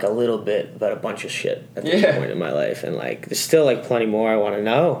know, like, a little bit about a bunch of shit at this point in my life, and, like, there's still, like, plenty more I want to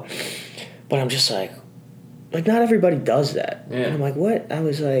know, but I'm just like, not everybody does that. And I'm like, what? I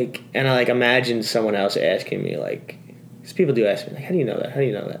was like, and I, like, imagined someone else asking me, like, because people do ask me, like, how do you know that? How do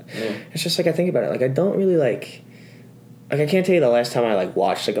you know that? It's just, like, I think about it. Like, I don't really, like, I can't tell you the last time I, like,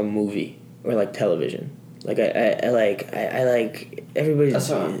 watched, like, a movie or, like, television. Like, I like, everybody's... That's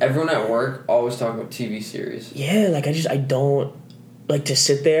what, everyone at work always talking about TV series. Yeah, like, I don't, like, to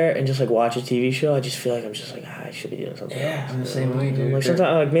sit there and just, like, watch a TV show. I just feel like I'm just, like, I should be doing something else. I'm the same way, dude. Like,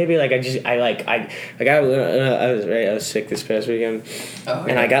 sometimes, like, maybe, like, I was sick this past weekend.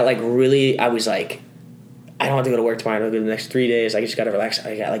 And I got, like, I was, like... I don't have to go to work tomorrow. I don't go to the next 3 days. I just got to relax.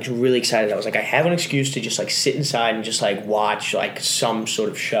 I got, like, really excited. I was like, I have an excuse to just, like, sit inside and just, like, watch, like, some sort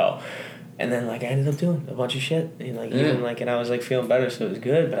of show. And then, like, I ended up doing a bunch of shit. And, like, even, like, and I was, like, feeling better, so it was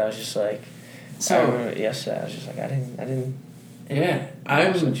good. But I was just, like, I remember yesterday, I was just, like, I didn't. Yeah,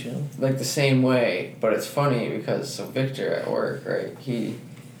 I'm, like, the same way. But it's funny because, so Victor at work, right,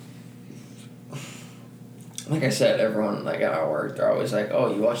 like I said, everyone, like, at our work, they're always like,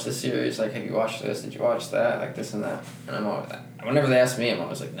 oh, you watched this series? Like, have you watched this? Did you watch that? Like, this and that. And I'm always, whenever they ask me, I'm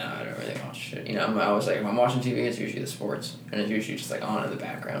always like, nah, I don't really watch shit. You know, I'm always like, if I'm watching TV, it's usually the sports. And it's usually just, like, on in the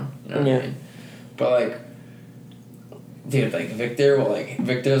background. You know what I mean? But, like, dude, like,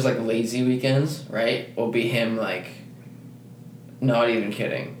 Victor's, like, lazy weekends, right, will be him, like, not even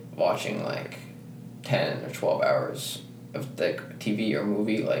kidding, watching, like, 10 or 12 hours of, like, TV or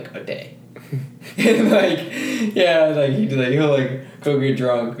movie, like, a day. And, like, he'll, like, go get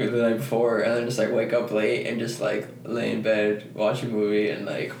drunk the night before and then just, like, wake up late and just, like, lay in bed, watch a movie, and,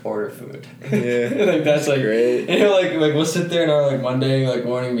 like, order food. Yeah. Like, that's, like, great. And he'll, like, we'll sit there in our, like, Monday, like,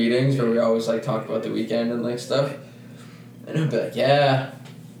 morning meetings where we always, like, talk about the weekend and, like, stuff. And he'll be like, yeah,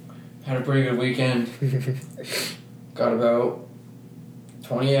 had a pretty good weekend. Got about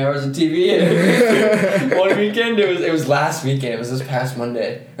 20 hours of TV. One weekend, it was last weekend. It was this past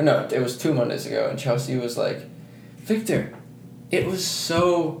Monday. Or no, it was 2 Mondays ago. And Chelsea was like, Victor, it was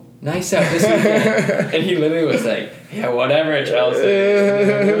so nice out this weekend. And he literally was like, yeah, whatever, Chelsea.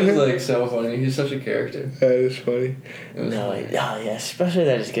 It was like so funny. He's such a character. That is funny. It was funny. Yeah, especially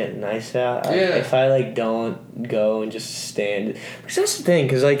that it's getting nice out. Yeah. If I like don't go and just stand, because that's the thing.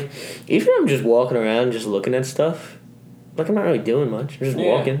 Because like, even if I'm just walking around, just looking at stuff, like I'm not really doing much. I'm just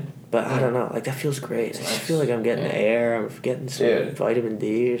walking. But I don't know. Like that feels great. I just feel like I'm getting air. I'm getting some vitamin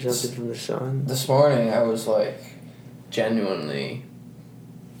D or something from the sun. This morning I was like, genuinely,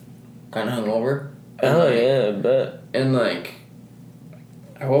 kind of hungover. Yeah, I bet. And like,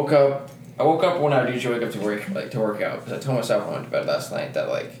 I woke up when I would usually wake up to work out, because I told myself when I went to bed last night that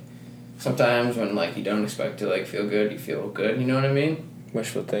like, sometimes when like you don't expect to like feel good, you feel good. You know what I mean?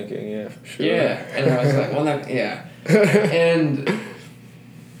 Wishful thinking, yeah, for sure. Yeah, and I was like, well, that, yeah, and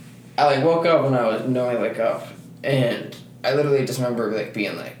I like woke up when I was knowing wake up, and I literally just remember like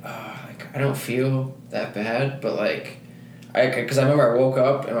being like, oh, like I don't feel that bad, but like, because I remember I woke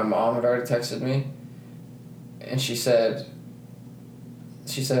up and my mom had already texted me, and she said,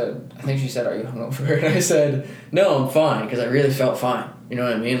 I think she said, are you hungover? And I said, no, I'm fine, because I really felt fine. You know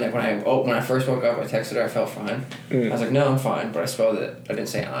what I mean? Like when I first woke up, I texted her, I felt fine. I was like, no, I'm fine, but I spelled it. I didn't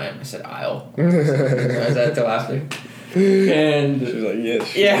say I am. I said I'll. I was at the last week. And she was like,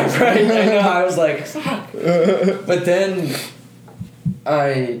 yes. Yeah, right. I know. I was like, stop. But then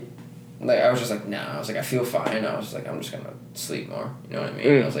I was just like, nah. I was like, I feel fine. I was like, I'm just gonna sleep more. You know what I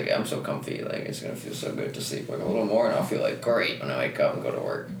mean? I was like, I'm so comfy. Like it's gonna feel so good to sleep like a little more, and I'll feel like great when I wake up and go to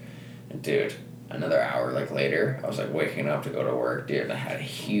work. And dude, another hour like later, I was like waking up to go to work, dude. And I had a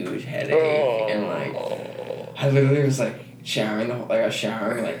huge headache, and like I literally was like showering I was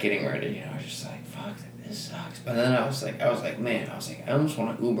showering, like getting ready, and I was just like, fuck, this sucks. But then I was like, man, I almost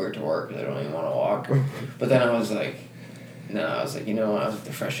want to Uber to work because I don't even want to walk. But then I was like, no, I was like, you know what,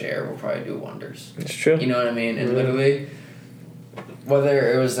 the fresh air will probably do wonders. It's true. You know what I mean? And literally,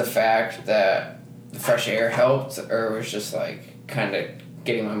 whether it was the fact that the fresh air helped, or it was just like kind of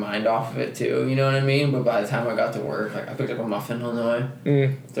getting my mind off of it too, you know what I mean? But by the time I got to work, like I picked up a muffin on the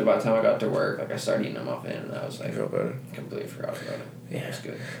way. So by the time I got to work, like I started eating a muffin, and I was like, completely forgot about it. Yeah, it was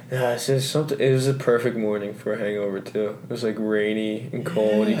good. Yeah, it's just something. It was a perfect morning for a hangover too. It was like rainy and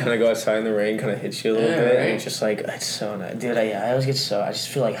cold. You kind of go outside in the rain, kind of hits you a little bit, and it's just like it's so nice, dude. I always get I just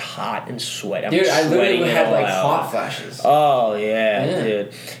feel like hot and sweat. Dude, I literally had like hot flashes. Oh yeah,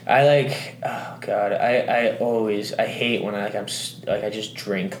 dude. I like. Oh god, I hate when I just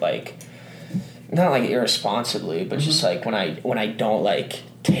drink like, not like irresponsibly, but just like when I don't like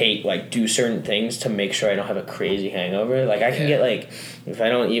do certain things to make sure I don't have a crazy hangover. Like I can get like, if I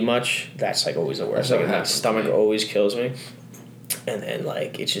don't eat much, that's like always the worst. Like my stomach always kills me, and then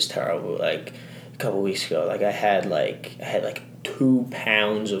like it's just terrible. Like a couple weeks ago, like I had like 2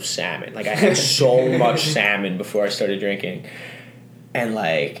 pounds of salmon. Like I had so much salmon before I started drinking. And,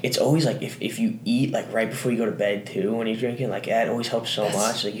 like, it's always, like, if you eat, like, right before you go to bed, too, when you're drinking, like, that always helps so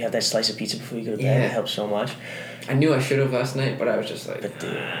much. Like, you have that slice of pizza before you go to bed, it helps so much. I knew I should have last night, but I was just like... But,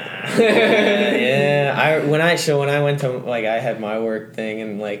 dude... yeah. When I went to, like, I had my work thing,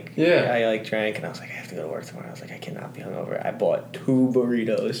 and, like, I, like, drank, and I was like, I have to go to work tomorrow. I was like, I cannot be hungover. I bought 2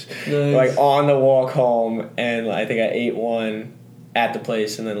 burritos, like, on the walk home, and I think I ate one at the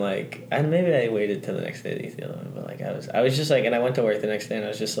place, and then like, and maybe I waited till the next day to eat the other one, but like I was just like, and I went to work the next day, and I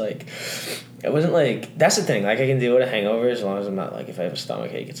was just like, it wasn't like, that's the thing, like I can deal with a hangover as long as I'm not like, if I have a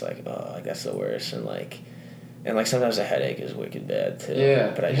stomach ache, it's like, oh, like that's the worst, and like sometimes a headache is wicked bad too.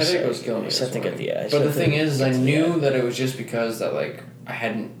 Yeah, but I just headache was killing me. But the thing is, I knew that it was just because that like I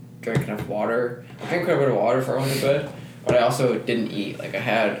hadn't drank enough water. I drank quite a bit of water before I went to bed, but I also didn't eat. Like I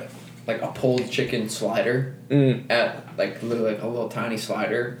had like a pulled chicken slider at like literally like a little tiny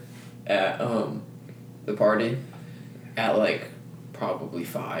slider at the party at like probably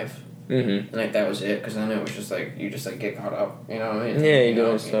 5. And like that was it, because then it was just like you just like get caught up, you know what I mean? Yeah, you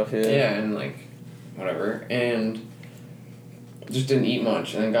doing stuff. Yeah, and like whatever, and just didn't eat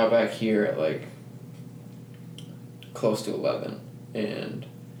much, and then got back here at like close to 11, and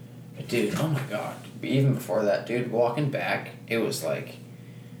dude, oh my god, even before that, dude, walking back, it was like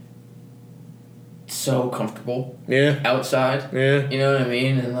so comfortable. Outside. You know what I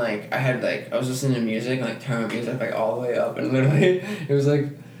mean? And like I was listening to music and like turning music like all the way up, and literally it was like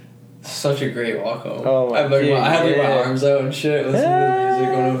such a great walk home. Oh my god. I had like my arms out and shit, listening to the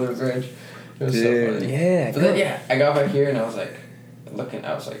music going over the bridge. It was so funny. Yeah. But then I got back here and I was like, looking.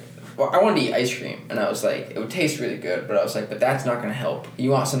 I was like, well, I wanted to eat ice cream, and I was like, it would taste really good, but I was like, but that's not gonna help.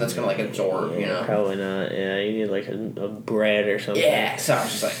 You want something that's gonna like absorb, you know? Probably not. Yeah, you need like a bread or something. Yeah. So I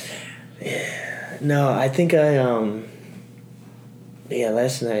was just like, yeah. No, I think Yeah,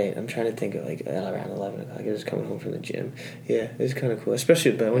 last night, I'm trying to think of, like, around 11 o'clock, I was coming home from the gym. Yeah, it was kind of cool.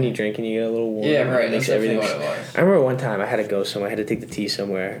 Especially but when you drink and you get a little warm. Yeah, right. That's everything. What it was. I remember one time I had to go somewhere. I had to take the tea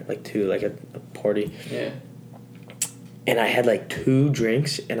somewhere, like, to, like, a party. Yeah. And I had, like, 2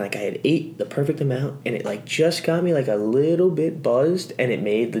 drinks, and, like, I had ate the perfect amount, and it, like, just got me, like, a little bit buzzed, and it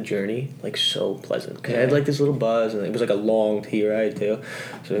made the journey, like, so pleasant. Because I had, like, this little buzz, and it was, like, a long tea ride, too.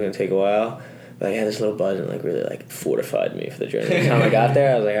 So it was going to take a while. But I had this little buzz and like really like fortified me for the journey. By the time I got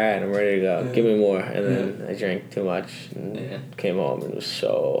there, I was like, all right, I'm ready to go. Give me more. And then I drank too much and came home and was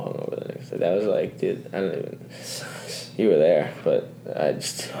so hungover the next day. That was like, dude, I don't even. You were there, but I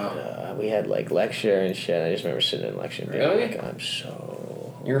just we had like lecture and shit. I just remember sitting in lecture and being like, I'm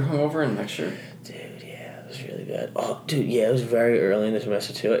so. You were hungover in lecture. Dude, yeah, it was really good. Oh, dude, yeah, it was very early in the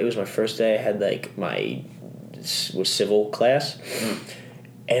semester too. It was my first day. I had like my civil class.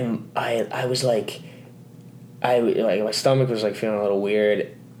 And I was like, my stomach was like feeling a little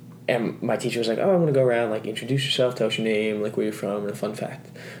weird, and my teacher was like, "Oh, I'm gonna go around, like introduce yourself, tell us your name, like where you're from, and a fun fact."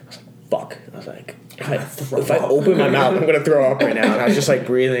 I was like, "Fuck!" I was like, "If I open my mouth, I'm gonna throw up right now." And I was just like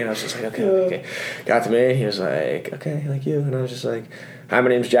breathing, and I was just like, "Okay." Got to me, he was like, "Okay, like you," and I was just like, "Hi, my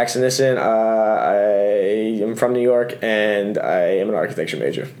name's Jackson Nissen. I am from New York, and I am an architecture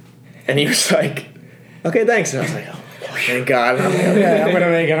major." And he was like, "Okay, thanks." And I was like, "Oh. Thank God." I'm like, okay, I'm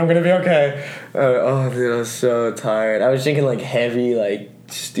gonna make it. I'm gonna be okay. Oh, dude, I was so tired. I was drinking like heavy, like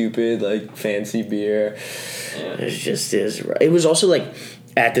stupid, like fancy beer. Yeah. It was also like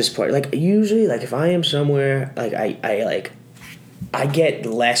at this point, like usually, like if I am somewhere, like I get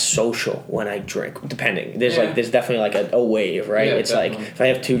less social when I drink. Depending, there's definitely like a wave, right? Yeah, it's definitely. Like if I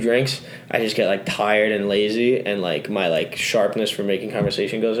have 2 drinks, I just get like tired and lazy, and like my like sharpness for making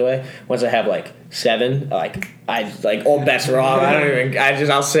conversation goes away. Once I have like 7, like I like all bets are off.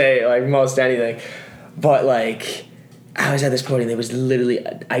 I'll say like most anything, but like I was at this party and it was literally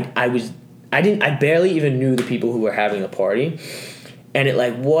I barely even knew the people who were having the party, and it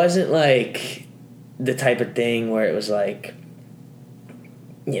like wasn't like the type of thing where it was like.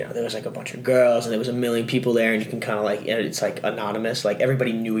 You know, there was like a bunch of girls and there was a million people there, and you can kind of like, it's like anonymous. Like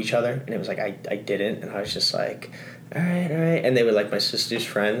everybody knew each other, and it was like I didn't, and I was just like, all right, and they were like my sister's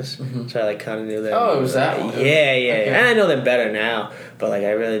friends, so I like kind of knew them. Oh, it was that one? Yeah, okay. And I know them better now, but like I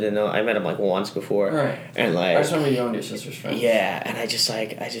really didn't know. I met them like once before, right? And like I just remember you and your sister's friends. Yeah, and I was just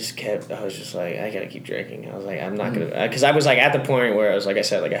like, I gotta keep drinking. I was like, I'm not gonna, because I was like at the point where I was like I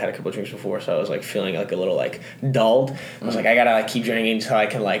said, like I had a couple of drinks before, so I was like feeling like a little like dulled. I was like, I gotta like keep drinking until I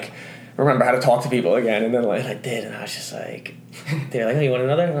can like remember how to talk to people again, and then like I did, and I was just like, they're like, "Oh, you want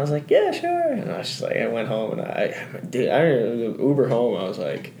another?" And I was like, "Yeah, sure." And I was just like, I went home, and I remember Uber home. I was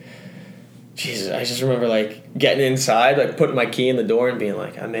like, Jesus, I just remember like getting inside, like putting my key in the door and being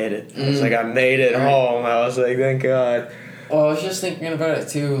like, I made it. I was like, I made it home. I was like, thank God. Well, I was just thinking about it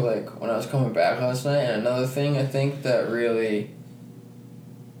too, like when I was coming back last night, and another thing I think that really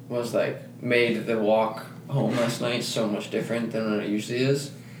was like made the walk home last night so much different than what it usually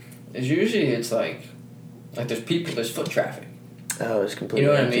is usually it's like there's foot traffic. Oh, it's completely. You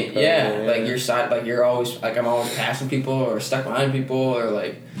know what I mean? Yeah, like you're always like I'm always passing people or stuck behind people or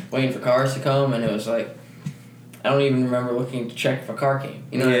like waiting for cars to come, and it was like I don't even remember looking to check if a car came.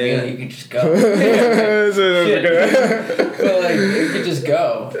 You know what I mean? Like, you could just go. But like you could just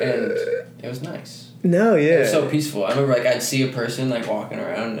go, and it was nice. No, yeah. It was so peaceful. I remember like I'd see a person like walking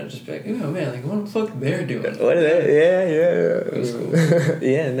around and I'd just be like, oh man, like what the fuck they're doing? What are they? Yeah. It was cool.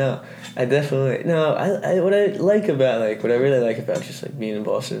 Yeah, no. I definitely what I really like about just like being in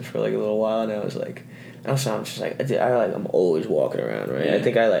Boston for like a little while now is like also I'm just like I'm always walking around, right? Yeah. I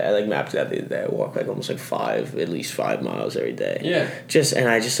think I mapped it out the other day. I walk like almost like at least 5 miles every day. Yeah. I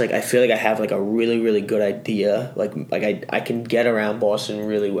feel like I have like a really, really good idea. Like I can get around Boston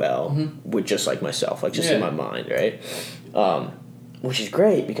really well with just like myself, like just in my mind, right? Which is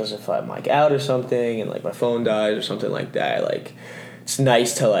great because if I'm like out or something and like my phone dies or something like that, like it's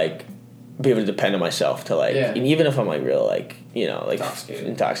nice to like be able to depend on myself to like, and even if I'm like real like, you know, like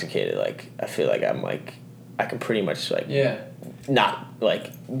intoxicated, like I feel like I'm like I can pretty much like not like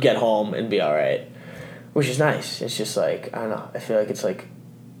get home and be all right, which is nice. It's just like I don't know. I feel like it's like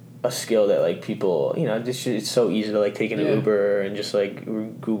a skill that like people, you know, it's so easy to like take an Uber and just like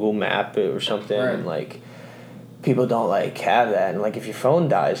Google Map it or something, and like people don't like have that, and like if your phone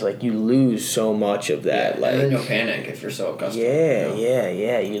dies, like you lose so much of that. Like, and then you'll panic if you're so accustomed.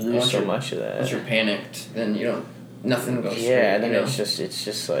 Yeah, you lose so much of that. Once you're panicked, then you don't. nothing goes straight. Yeah, and then you know? it's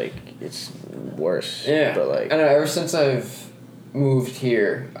just like it's worse. Yeah, but like I know. Ever since I've moved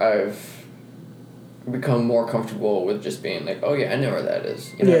here, I've become more comfortable with just being like, oh yeah, I know where that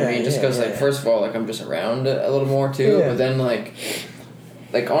is. You know what I mean? Just because like first of all, like I'm just around it a little more too. Yeah. But then like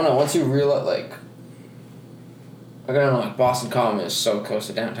I don't know. Once you realize like I don't know, like Boston Common is so close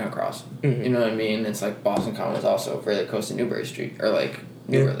to downtown Crossing. Mm-hmm. You know what I mean? It's like Boston Common is also really close to Newbury Street or like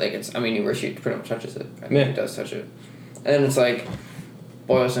Newbury. Like it's Newbury Street pretty much touches it. I think it does touch it. And then it's like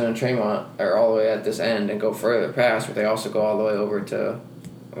Boylston and Tremont are all the way at this end and go further past, but they also go all the way over to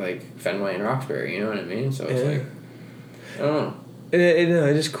like Fenway and Roxbury. You know what I mean? So it's like I don't know.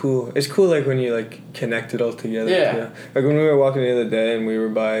 It's just cool. It's cool, like when you like connect it all together. Yeah. Too. Like when we were walking the other day, and we were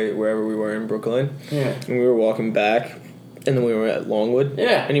by wherever we were in Brooklyn. Yeah. And we were walking back, and then we were at Longwood.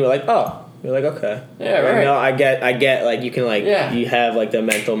 Yeah. And you were like, oh. You're like, okay. Yeah, right. No, I get. Like you can like you have like the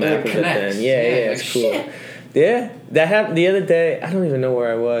mental map of it. Then yeah, it's cool. Shit. Yeah, that happened the other day. I don't even know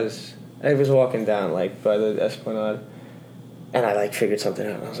where I was. I was walking down like by the Esplanade. And I like figured something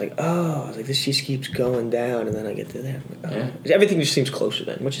out, and I was like, "Oh, I was like, this just keeps going down." And then I get to there, I'm like, oh. Yeah. Everything just seems closer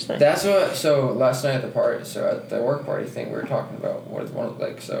then, which is nice. That's what. So last night at the party, so at the work party thing, we were talking about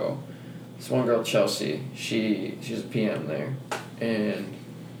this one girl Chelsea. She's a PM there, and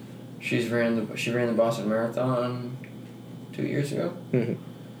she ran the Boston Marathon 2 years ago. Mm-hmm.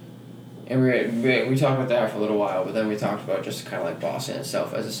 And we talked about that for a little while, but then we talked about just kind of like Boston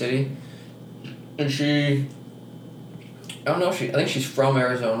itself as a city, and she. I don't know if I think she's from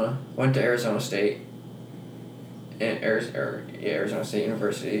Arizona, went to Arizona State, and Arizona State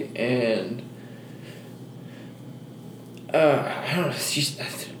University, and I don't know,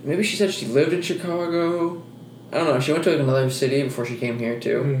 maybe she said she lived in Chicago, I don't know, she went to like another city before she came here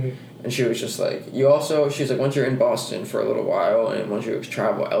too, and she was just like, she's like, once you're in Boston for a little while, and once you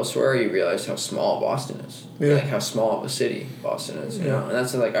travel elsewhere, you realize how small Boston is, like how small of a city Boston is, you know, and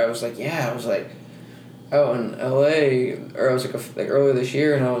that's like, I was like, out in LA, or I was like earlier this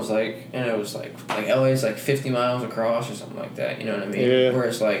year, and it was like LA's like 50 miles across or something like that. You know what I mean? Yeah.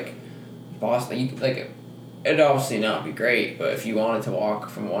 Whereas like Boston, it'd obviously not be great, but if you wanted to walk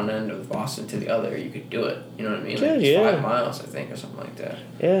from one end of Boston to the other, you could do it. You know what I mean? Like it's 5 miles, I think, or something like that.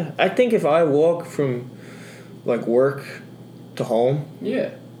 Yeah, I think if I walk from like work to home.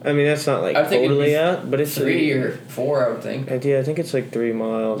 Yeah. I mean, that's not like totally out, but it's 3 or 4, I would think. Yeah, I think it's like 3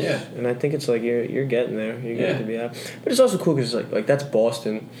 miles. Yeah. And I think it's like you're getting there. You're getting to be out. But it's also cool because like that's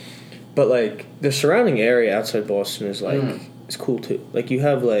Boston, but like the surrounding area outside Boston is like it's cool too. Like you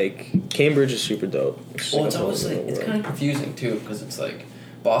have like Cambridge is super dope. It's always like it's kind of confusing too because it's like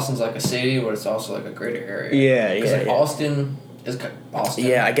Boston's like a city, but it's also like a greater area. Yeah, because like Austin. Is Austin.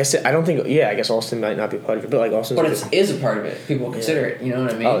 Yeah, I guess I guess Austin might not be part of it, but like Austin's. But it is a part of it. People consider it. You know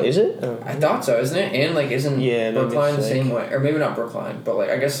what I mean? Oh, is it? Oh. I thought so, isn't it? And like, isn't Brookline the same way? Or maybe not Brookline, but like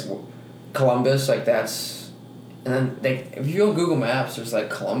I guess Columbus, like that's, and then if you go on Google Maps, there's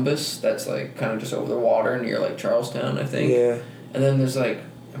like Columbus, that's like kind of just over the water near like Charlestown, I think. Yeah. And then there's like,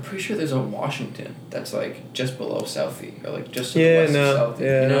 I'm pretty sure there's a Washington that's like just below Southie or like just to the west of Southie.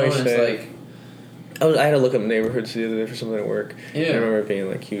 Yeah, you know, and it's like. I had to look up neighborhoods the other day for something at work. Yeah. I remember it being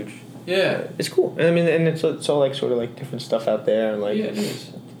like huge. Yeah. It's cool. And I mean, and it's all like sort of like different stuff out there and like. Yeah, it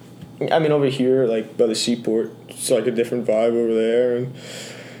is. I mean, over here, like by the seaport, it's like a different vibe over there, and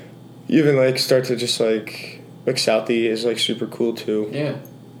you even like start to just like Southie is like super cool too. Yeah.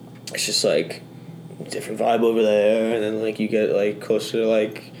 It's just like different vibe over there, and then like you get like closer to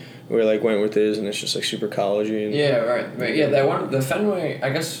like where like Wentworth is, and it's just like super collegey. And yeah, right. Yeah, that one, the Fenway, I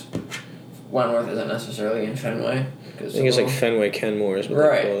guess. Wentworth isn't necessarily in Fenway. I think it's like Fenway Kenmore is what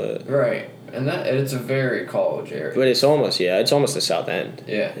they call it. Right. And it's a very college area. But it's almost the south end.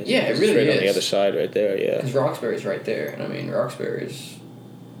 Yeah. It's it really right is. on the other side right there, yeah. Because Roxbury's right there. And I mean, Roxbury's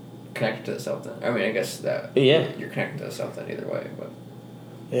connected to the south end. I mean, I guess that you're connected to the south end either way. But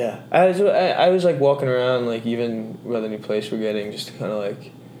yeah. I was like walking around, like even by the new place we're getting, just to kind of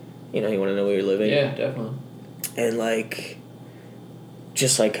like, you want to know where you're living. Yeah, definitely. And like...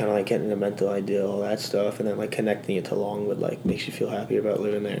 just like kind of like getting a mental idea, all that stuff, and then like connecting it to Longwood like makes you feel happier about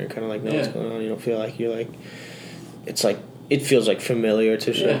living there and kind of like know what's going on. You don't feel like you're like, it's like it feels like familiar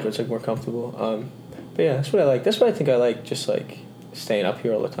to shit, but it's like more comfortable. But yeah, that's what I like. That's what I think I like. Just like staying up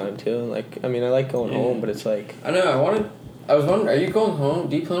here all the time too. And like I mean, I like going home, but it's like I know. I was wondering, are you going home?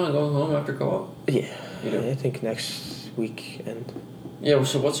 Do you plan on going home after co-op? Yeah, you do? I think next weekend. Yeah.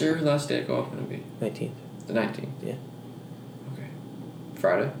 So what's your last day of co-op gonna be? 19th. The 19th. Yeah.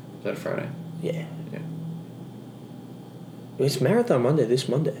 Friday? Is that a Friday? Yeah. Yeah. It's Marathon Monday this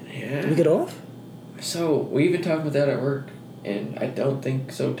Monday. Yeah. Do we get off? So, we even talked about that at work, and I don't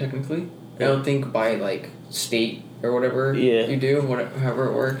think so technically. I don't think by like state or whatever you do, however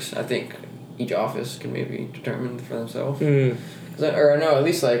it works. I think each office can maybe determine for themselves. Or no, at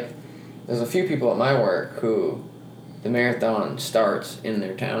least like there's a few people at my work who the marathon starts in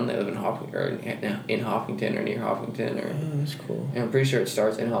their town. They live in Hopkinton or in Hopkinton or near Hopkinton or. Oh, that's cool. And I'm pretty sure it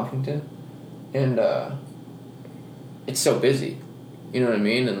starts in Hopkinton, and it's so busy. You know what I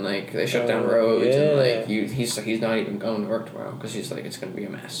mean? And like they shut down roads, and like he's not even going to work tomorrow because he's like it's gonna be a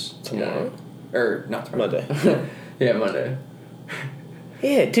mess tomorrow. You know? Or not tomorrow. Monday. Yeah, Monday.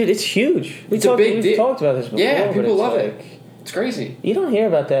 Yeah, dude, it's huge. We've talked about this before. Yeah, people love like, it. It's crazy. You don't hear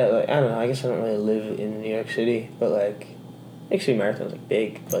about that. Like I don't know. I guess I don't really live in New York City, but like, actually, marathon's like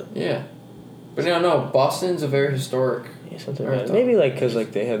big, but yeah. But no, Boston's a very historic. Yeah, something about it. Maybe like because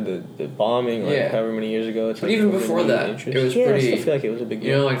like they had the bombing like however many years ago. It's but like even before that, it was pretty. I still feel like it was a big deal.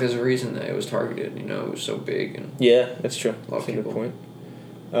 You know, like there's a reason that it was targeted. You know, it was so big and. Yeah, that's true. That's a good point.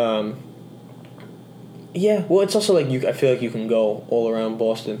 Yeah, well, it's also like I feel like you can go all around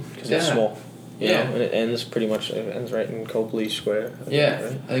Boston because it's small. You know, and it ends pretty much. It ends right in Copley Square. I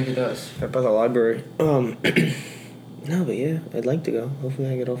think it does. Right by the library. No, but yeah, I'd like to go. Hopefully,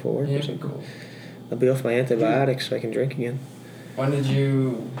 I get off of work or something. Cool. I'll be off my antibiotics so I can drink again. When are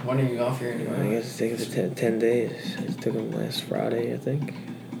you off your antibiotics? I guess it takes 10 days. I took them last Friday, I think.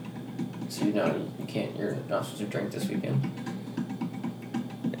 So you're not supposed to drink this weekend?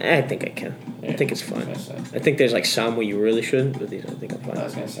 I think I can. I think it's fine. I think there's like some where you really shouldn't, but these I think I'm fine. I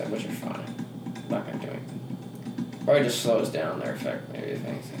was gonna say, but you're fine. I'm not gonna do anything. Probably just slows down their effect, maybe if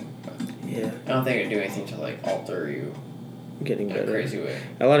anything. But yeah. I don't think it'd do anything to like alter you. Getting better. In a crazy way.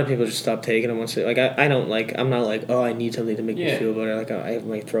 A lot of people just stop taking them once they like. I don't like. I'm not like I need something to make me feel better. Like I have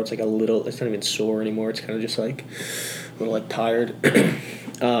my throat's like a little. It's not even sore anymore. It's kind of just like a little like tired.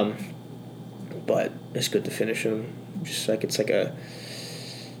 But it's good to finish them. Just like it's like a.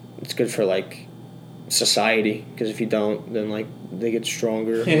 It's good for like society because if you don't, then like they get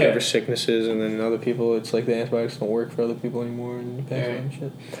stronger. Whatever sicknesses, and then other people, it's like the antibiotics don't work for other people anymore, and you pass and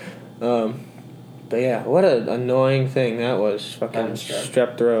shit. But yeah, what an annoying thing that was. Fucking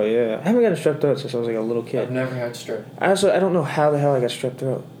strep throat, yeah. I haven't got a strep throat since I was like a little kid. I've never had strep. I don't know how the hell I got strep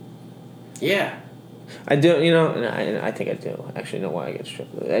throat. Yeah. I do, you know, and I think I do actually know why I get strep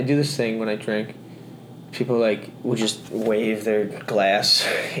throat. I do this thing when I drink. People like will just wave their glass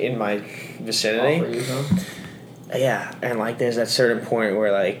in my vicinity. Yeah, and like there's that certain point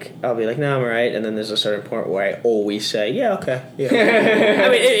where like I'll be like, no, I'm alright, and then there's a certain point where I always say, yeah, okay, yeah. I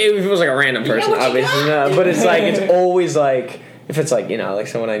mean, if it was like a random person, obviously, no, but it's like it's always like if it's like like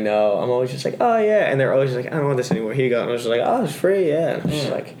someone I know, I'm always just like, oh yeah, and they're always just like, I don't want this anymore. Here you go, and I was just like, oh, it's free, yeah. And I was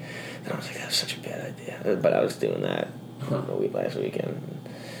just like, and I was like, that was such a bad idea, but I was doing that last weekend.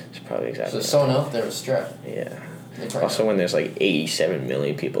 It's probably exactly. So someone else there with strep. Yeah. Also, when there's like 87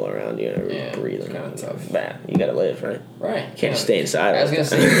 million people around you and everyone's breathing, kind of tough. Man, you gotta live, right? Right. You can't stay inside. I was gonna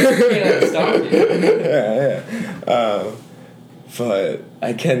say you can't stop you. Yeah. But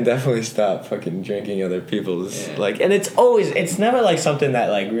I can definitely stop fucking drinking other people's like, and it's never like something that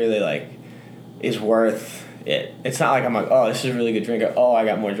like really like is worth it. It's not like I'm like, oh, this is a really good drink. Oh, I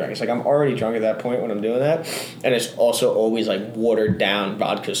got more drunk. It's like I'm already drunk at that point when I'm doing that, and it's also always like watered down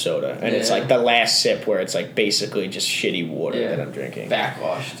vodka soda, and it's like the last sip where it's like basically just shitty water that I'm drinking.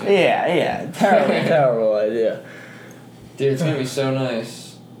 Backwash. Too. Yeah. Terrible idea. Dude, it's gonna be so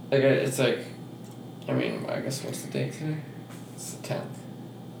nice. Like it's like, I mean, I guess what's the date today? It's the 10th.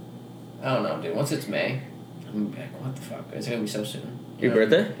 I don't know, dude. Once it's May, I'm gonna be like, what the fuck? It's gonna be so soon. Your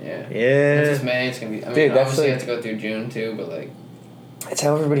birthday? Yeah. Once it's May, it's gonna be. I mean, dude, that's obviously like, I have to go through June too, but like. That's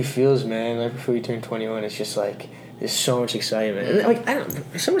how everybody feels, man. Right before you turn 21, it's just like there's so much excitement. And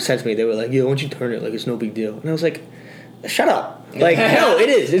like someone said to me, they were like, "Yo, once you turn it, like it's no big deal." And I was like, "Shut up!" Like, no, it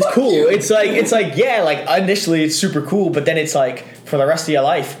is. It's cool. It's like yeah, like initially it's super cool, but then it's like for the rest of your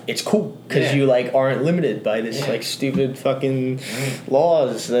life, it's cool because you like aren't limited by this like stupid fucking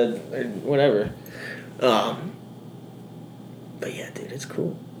laws that whatever. But yeah, dude, it's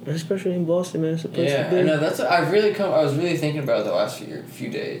cool. Especially in Boston, man. It's a place to be. I know. I was really thinking about it the last few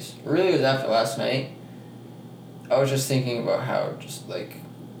days. Really, it was after last night. I was just thinking about how just like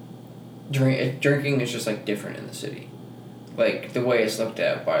drinking is just like different in the city, like the way it's looked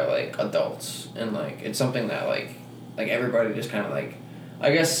at by like adults, and like it's something that like everybody just kind of like,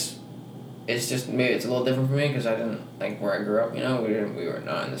 I guess. It's just maybe it's a little different for me because I didn't like where I grew up. You know, we were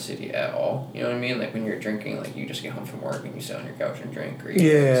not in the city at all. You know what I mean? Like when you're drinking, like you just get home from work and you sit on your couch and drink, or you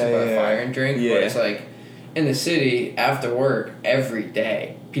sit by the fire and drink. Yeah. But it's like in the city after work every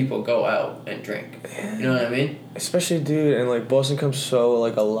day, people go out and drink. You know what I mean? Especially, dude, and like Boston comes so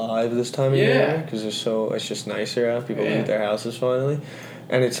like alive this time of year because it's just nicer out. People leave their houses finally.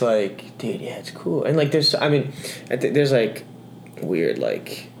 And it's like, dude, yeah, it's cool. And, like, there's, I mean, there's, like, weird,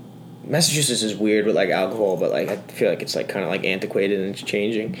 like, Massachusetts is weird with, like, alcohol, but, like, I feel like it's, like, kind of, like, antiquated and it's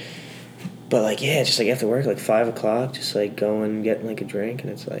changing. But, like, yeah, just, like, after work, like, 5 o'clock, just, like, going and getting, like, a drink,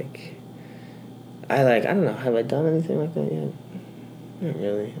 and it's, like, I don't know, have I done anything like that yet? Not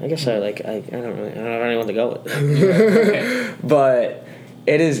really. I guess I don't have anyone to go with. Okay. But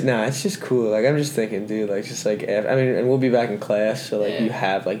it's just cool. Like, I'm just thinking, dude, like, just, like, I mean, and we'll be back in class, so, like,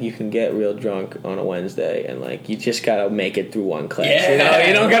 you can get real drunk on a Wednesday, and, like, you just gotta make it through one class. Yeah, you know?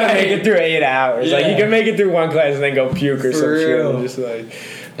 You don't gotta make it through 8 hours. Yeah. Like, you can make it through one class and then go puke or For some real. shit. Just, like...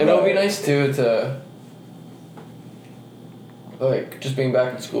 And it'll be nice, too, to... Like, just being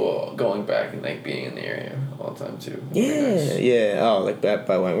back in school, going back and, like, being in the area all the time, too. Yeah. Oh, like, that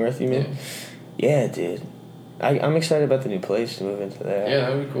by Wentworth, you mean? Yeah, dude. I'm excited about the new place to move into there. Yeah,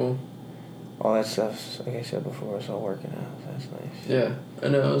 that'd be cool. All that stuff, like I said before, it's all working out. That's nice. Yeah. I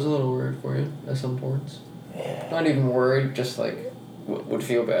know, I was a little worried for you at some points. Yeah. Not even worried, just, like, would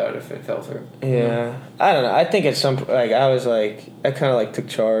feel bad if it fell through. Yeah. I don't know. I think at some like, I was, like, I kind of, like, took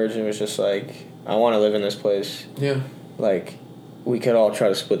charge and was just, like, I want to live in this place. Yeah. Like... We could all try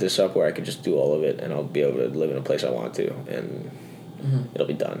to split this up where I could just do all of it and I'll be able to live in a place I want to and it'll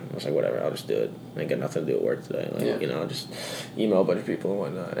be done. I was like, whatever, I'll just do it. I ain't got nothing to do at work today. Like, you know, I'll just email a bunch of people and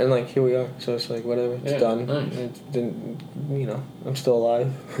whatnot. And, like, here we are. So it's like, whatever, it's done. Nice. You know, I'm still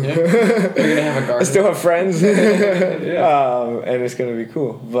alive. Yeah. You're going to have a garden. I still have friends. Yeah. And it's going to be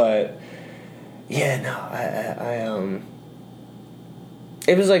cool. But, yeah, no, I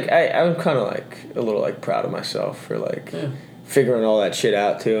it was like, I'm kind of, like, a little, like, proud of myself for, like... Yeah. Figuring all that shit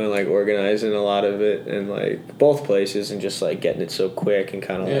out too and like organizing a lot of it and like both places and just like getting it so quick and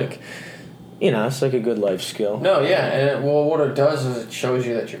kind of like, you know, it's like a good life skill. No, yeah, and what it does is it shows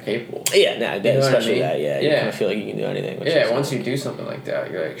you that you're capable. Yeah, nah, you know especially what I mean? that. You kind of feel like you can do anything. Yeah, once you do something like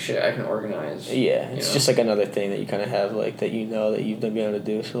that, you're like, shit, I can organize. Yeah, it's just like another thing that you kind of have like that you know that you've been able to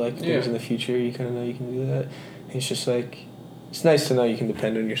do. So like things in the future, you kind of know you can do that. And it's just like, it's nice to know you can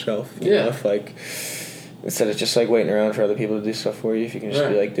depend on yourself. You know, if like. Instead of just, like, waiting around for other people to do stuff for you, if you can just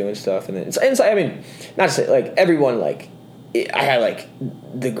be, like, doing stuff. And then it's I mean, not to say, like, everyone, like, I had, like,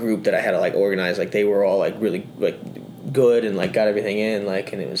 the group that I had to, like, organize, like, they were all, like, really, like, good and, like, got everything in,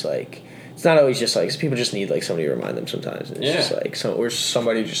 like, and it was, like, it's not always just, like, 'cause people just need, like, somebody to remind them sometimes. And it's just, like, or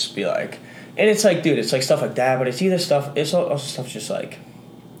somebody just be, like, and it's, like, dude, it's, like, stuff like that, but it's either stuff, it's also stuff just, like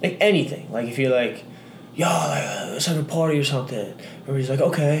anything. Like, if you're, like, yo, like, let's have a party or something. Everybody's like,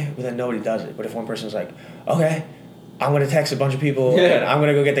 okay, but then nobody does it. But if one person's like, okay, I'm gonna text a bunch of people and I'm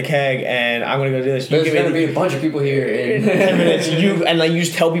gonna go get the keg and I'm gonna go do this. There's gonna be a bunch of people here in 10 minutes. You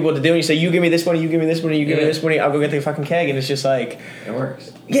just tell people what to do and you say, you give me this money, you give me this money, you give me this money, I'll go get the fucking keg, and it's just like it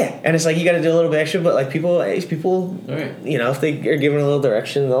works. Yeah, and it's like you gotta do a little bit extra, but like people you know, if they are given a little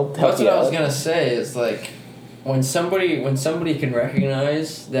direction, they'll help you out. That's what I was gonna say, is like when somebody can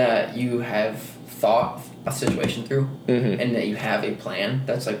recognize that you have thought a situation through and that you have a plan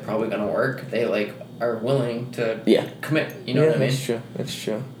that's like probably gonna work, they like are willing to commit. You know what I mean? That's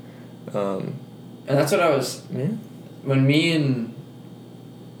true. And that's what I was when me and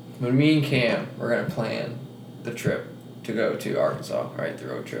Cam were gonna plan the trip to go to Arkansas, right, the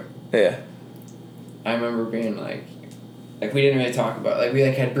road trip. Yeah. I remember being like we didn't really talk about, like, we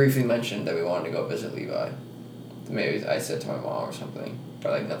like had briefly mentioned that we wanted to go visit Levi. Maybe I said to my mom or something,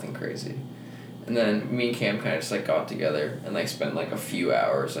 but like nothing crazy. And then me and Cam kind of just, like, got together and, like, spent, like, a few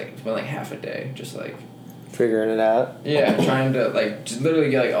hours, like, spent, like, half a day just, like... Figuring it out? Yeah, trying to, like, just literally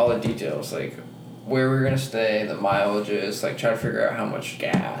get, like, all the details, like, where we were going to stay, the mileages, like, try to figure out how much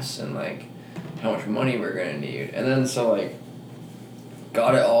gas and, like, how much money we are going to need. And then, so, like,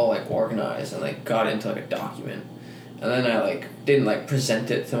 got it all, like, organized and, like, got it into, like, a document. And then I, like, didn't, like,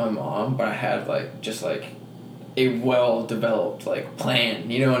 present it to my mom, but I had, like, just, like, a well-developed, like, plan,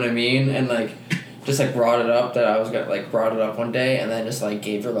 you know what I mean? And, like, just, like, brought it up one day, and then just, like,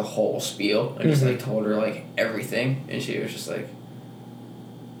 gave her the whole spiel, and just, like, told her, like, everything, and she was just like,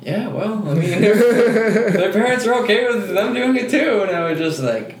 yeah, well, I mean, their parents are okay with them doing it, too, and I was just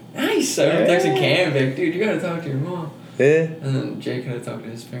like, nice! I texted Cam, like, dude, you gotta talk to your mom. Yeah. And then Jake had to talk to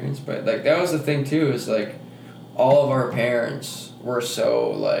his parents, but, like, that was the thing, too, is, like, all of our parents were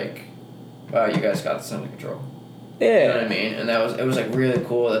so, like, wow, you guys got this under control. Yeah. You know what I mean? And it was, like, really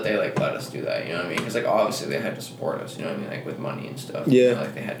cool that they, like, let us do that, you know what I mean? Because, like, obviously they had to support us, you know what I mean? Like, with money and stuff. Yeah. You know,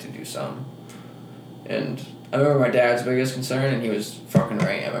 like, they had to do some. And I remember my dad's biggest concern, and he was fucking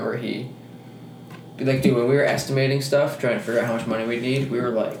right. I remember dude, when we were estimating stuff, trying to figure out how much money we'd need, we were,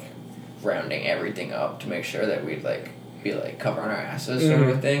 like, rounding everything up to make sure that we'd, like, be, like, covering our asses sort of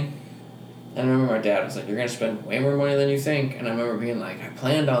a thing. And I remember my dad was like, "You're gonna spend way more money than you think." And I remember being like, "I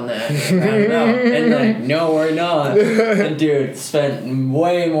planned on that." And I rounded up. And like, no, we're not. And dude, spent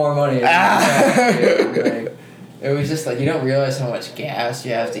way more money. Dude. Like, it was just like, you don't realize how much gas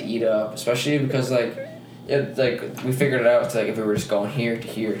you have to eat up, especially because like, we figured it out. It's like if we were just going here to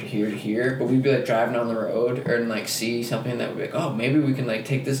here to here to here, but we'd be like driving on the road and like see something that would be like, oh, maybe we can like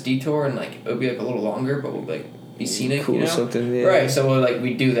take this detour and like it would be like a little longer, but we'd like be scenic, cool, you know? something, yeah. Right, so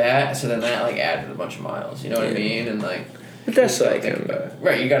we do that, so then that like added a bunch of miles, you know what I mean? And like, but that's like,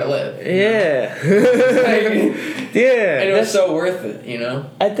 right, you gotta live. Yeah. Yeah. And it was so worth it, you know?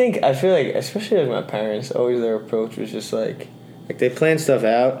 I feel like, especially like my parents, always their approach was just like they plan stuff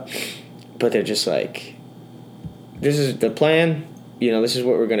out, but they're just like, this is the plan, you know, this is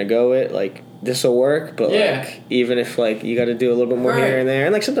what we're gonna go with, like, this will work, but like, even if like you got to do a little bit more here and there,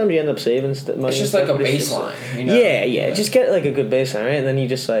 and like sometimes you end up saving money. It's just like a baseline, you know? Yeah. Just get like a good baseline, right? And then you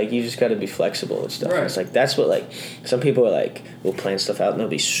just got to be flexible and stuff. Right. It's like that's what like some people are like will plan stuff out and they'll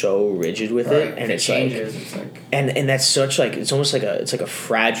be so rigid with it, and it's changes. It's like and that's such like it's almost like a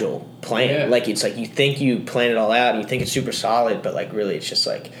fragile plan. Yeah. Like it's like you think you plan it all out and you think it's super solid, but like really it's just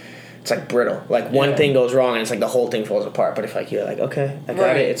like. It's like brittle. Like one thing goes wrong and it's like the whole thing falls apart. But if like you're like, okay, I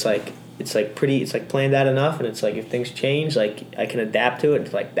got it. It's like planned out enough, and it's like if things change, like I can adapt to it.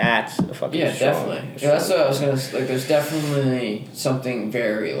 It's like that's a fucking strong. Definitely. Yeah, that's what I was gonna like. There's definitely something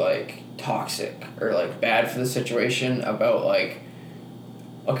very like toxic or like bad for the situation about like.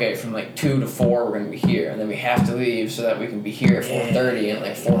 Okay, from like 2 to 4 we're gonna be here, and then we have to leave so that we can be here at 4:30 and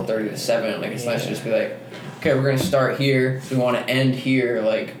like 4:30 to 7. Like it's nice to just be like, okay, we're gonna start here. We want to end here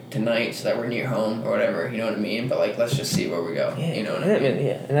like tonight so that we're near home or whatever. You know what I mean? But like, let's just see where we go. Yeah, you know what I mean?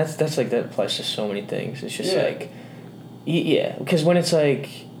 Yeah, and that's like that applies to so many things. It's just like, because when it's like,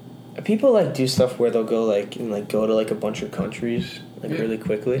 people like do stuff where they'll go like and like go to like a bunch of countries like really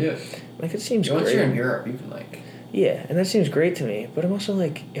quickly. Yeah. Like it seems great. Once you're in Europe, you can like. Yeah, and that seems great to me. But I'm also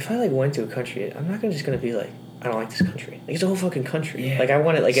like, if I like went to a country, I'm not just gonna be like, I don't like this country. Like it's a whole fucking country. Yeah. Like I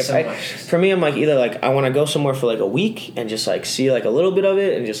want it. Like for me, I'm like either like I want to go somewhere for like a week and just like see like a little bit of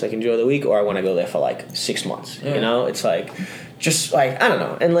it and just like enjoy the week, or I want to go there for like 6 months. Yeah. You know, it's like, just like I don't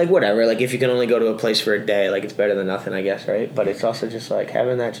know, and like whatever. Like if you can only go to a place for a day, like it's better than nothing, I guess, right? But it's also just like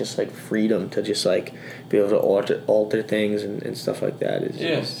having that just like freedom to just like be able to alter things and stuff like that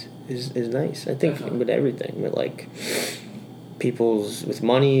is nice. I think with everything, with like with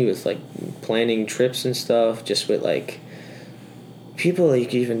money, with like planning trips and stuff, just with like people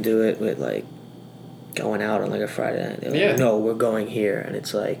like even do it with like going out on like a Friday night. They're like, no, we're going here, and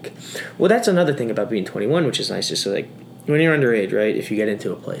it's like, well, that's another thing about being 21, which is nice. Is so like when you're underage, right? If you get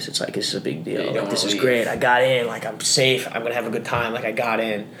into a place, it's like this is a big deal. Like this is great. I got in. Like I'm safe. I'm gonna have a good time. Like I got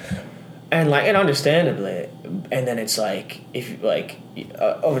in. And like, and understandably, and then it's like, if you like,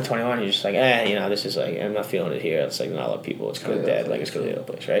 over 21, you're just like, you know, this is like, I'm not feeling it here. It's like not a lot of people. It's good dead. Like it's good the other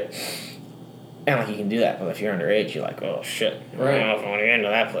place, right? And like you can do that, but if you're underage, you're like, oh shit, I don't know if I want to get into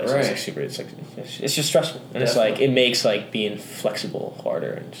that place. Right. It's like super. It's just stressful, and it's like it makes like being flexible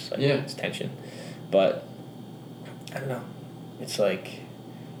harder, and just like it's tension. But I don't know. It's like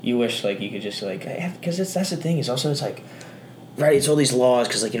you wish like you could just like because that's the thing. Is also it's like. Right, it's all these laws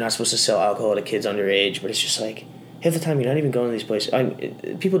because like you're not supposed to sell alcohol to kids underage, but it's just like half the time you're not even going to these places.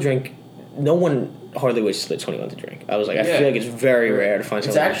 People drink. No one hardly waits till they're 21 to drink. I was like, I feel like it's very rare to find.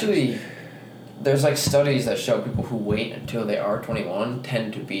 It's actually there's like studies that show people who wait until they are 21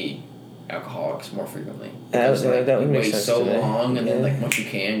 tend to be alcoholics more frequently. Because that would make sense. You wait so long, and then like once you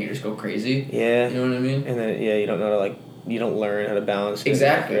can, you just go crazy. Yeah, you know what I mean. And then you don't know to like you don't learn how to balance it.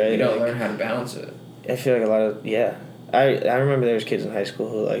 Exactly, right? You don't learn how to balance it. I feel like a lot of I remember there was kids in high school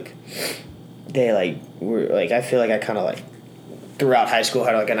who like they like were like I feel like I kind of like throughout high school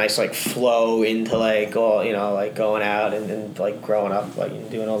had like a nice like flow into like all like going out and like growing up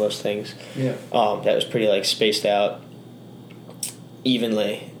like doing all those things. Yeah. That was pretty like spaced out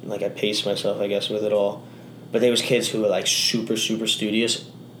evenly. Like I paced myself I guess with it all, but there was kids who were like super studious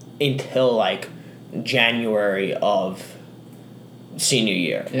until like January of senior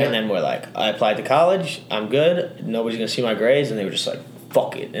year, and then we're like, I applied to college, I'm good, nobody's gonna see my grades, and they were just like,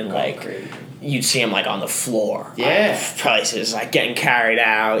 fuck it, and like you'd see them like on the floor, places like getting carried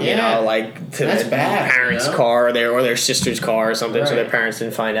out, you know, like to their parents' car or their sister's car or something, so their parents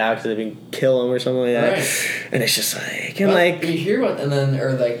didn't find out because they didn't kill them or something like that, and it's just like, and like you hear what, and then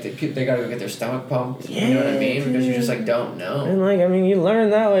or like they gotta go get their stomach pumped, you know what I mean, because you just like don't know, and like I mean you learn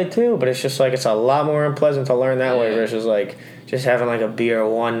that way too, but it's just like it's a lot more unpleasant to learn that way versus like. just having like a beer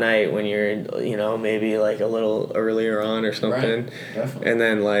one night when you're, you know, maybe like a little earlier on or something. Right. Definitely. And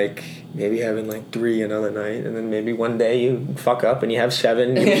then like maybe having like 3 another night, and then maybe one day you fuck up and you have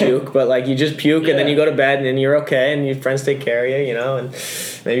 7 and you puke, but like you just puke and then you go to bed and then you're okay and your friends take care of you, you know, and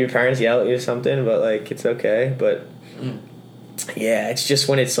maybe your parents yell at you or something, but like it's okay. But yeah, it's just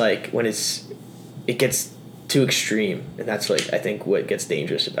when it's like it gets too extreme, and that's like I think what gets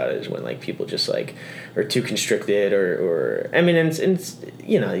dangerous about it is when like people just like are too constricted or I mean, and it's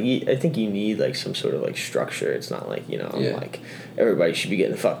you know, I think you need like some sort of like structure. It's not like, you know, like everybody should be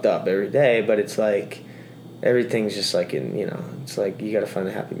getting fucked up every day, but it's like everything's just like in, you know, it's like you got to find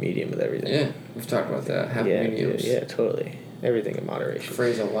a happy medium with everything. Yeah, we've talked about that. Happy mediums. Yeah, totally. Everything in moderation.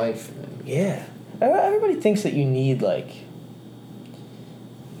 Phrase of life. Man. Yeah, everybody thinks that you need like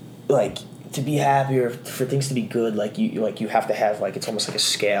to be happy or for things to be good, like you have to have like, it's almost like a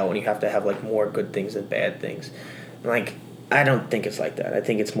scale, and you have to have like more good things than bad things. And like I don't think it's like that. I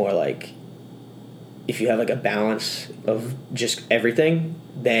think it's more like if you have like a balance of just everything,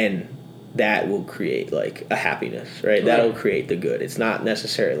 then that will create like a happiness, right? That'll create the good. It's not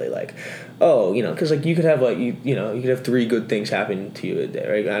necessarily like, oh, you know, because like you could have like you could have 3 good things happen to you a day,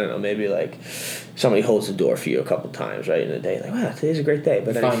 right? I don't know, maybe like somebody holds the door for you a couple times, right, in a day, like, wow, today's a great day.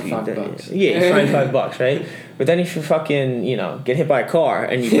 But then you find $5. You find $5, right? But then if you fucking, you know, get hit by a car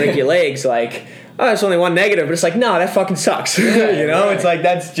and you break your legs, like, oh, it's only one negative, but it's like, no, that fucking sucks. You know, it's like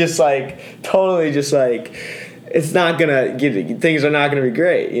that's just like totally just like. It's not gonna things are not gonna be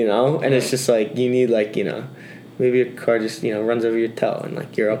great, you know, and it's just like you need like, you know, maybe your car just, you know, runs over your toe and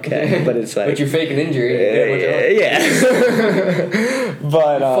like you're okay, but it's like but you're faking injury.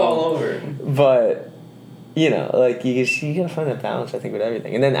 But you fall over. But you know, like you gotta find that balance, I think, with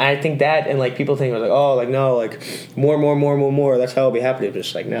everything. And then I think that, and like people think like, oh, like no, like more. That's how I'll be happy. It's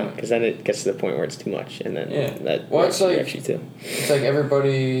just like no, because then it gets to the point where it's too much, and then that it's like actually too. It's like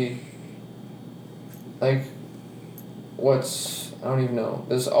everybody, like. I don't even know.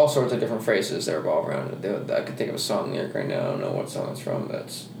 There's all sorts of different phrases that revolve around it. I could think of a song lyric right now. I don't know what song it's from.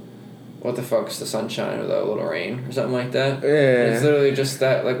 That's, what the fuck's the sunshine without a little rain or something like that. Yeah. It's literally just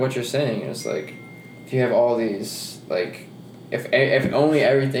that, like what you're saying. It's like, if you have all these, like, if only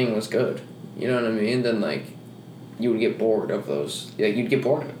everything was good, you know what I mean? Then like, you would get bored of those. Like you'd get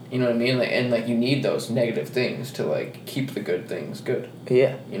bored of it. You know what I mean? Like, and like you need those negative things to like keep the good things good.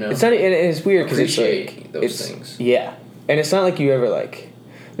 Yeah. You know. It's not. And it's weird because it's like those things. Yeah. And it's not like you ever, like,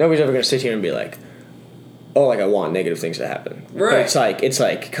 nobody's ever going to sit here and be like, oh, like, I want negative things to happen. Right. But it's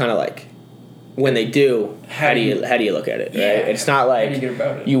like, kind of like, when they do, how do you look at it, right? Yeah. It's not like how do you get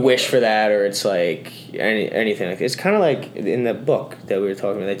about it? You wish for that, or it's like, anything like that. It's kind of like, in the book that we were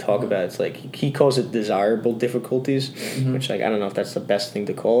talking about, they talk about, it's like, he calls it desirable difficulties, which, like, I don't know if that's the best thing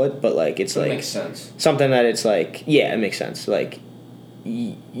to call it, but, like, it's like... It makes sense. Something that it's like, yeah, it makes sense. Like,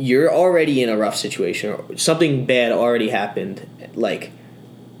 you're already in a rough situation, or something bad already happened, like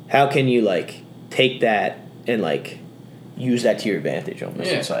how can you like take that and like use that to your advantage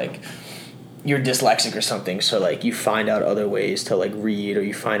almost? It's like you're dyslexic or something, so like you find out other ways to like read, or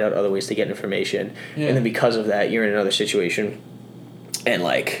you find out other ways to get information, and then because of that you're in another situation, and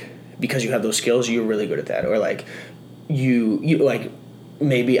like because you have those skills you're really good at that, or like you like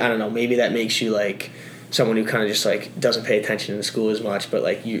maybe, I don't know, maybe that makes you like someone who kind of just like doesn't pay attention in school as much, but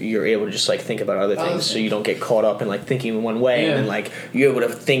like you're able to just like think about other things, so you don't get caught up in like thinking in one way, and then like you're able to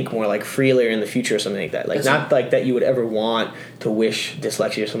think more like freely in the future or something like that. Like not like that you would ever want to wish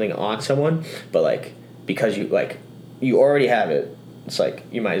dyslexia or something on someone, but like because you like you already have it, it's like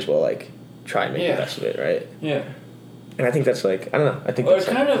you might as well like try and make the best of it, right? Yeah. And I think that's like, I don't know. I think. Well, that's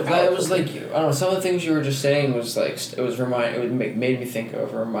it kind of that was like, I don't know. Some of the things you were just saying was like made me think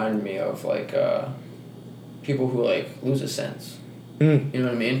of, reminded me of like people who like lose a sense. You know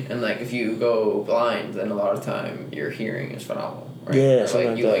what I mean? And like if you go blind, then a lot of time your hearing is phenomenal, right? Yeah. Or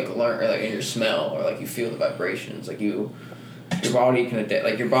like you like learn, or like in your smell, or like you feel the vibrations. Like your body can adapt.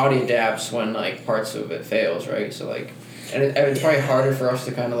 Like your body adapts when like parts of it fails, right? So like. And it's probably harder for us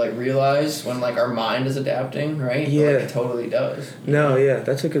to kind of, like, realize when, like, our mind is adapting, right? Yeah. But, like, it totally does. No, yeah,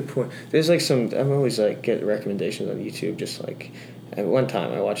 that's a good point. There's, like, I'm always, like, get recommendations on YouTube, just, like, at one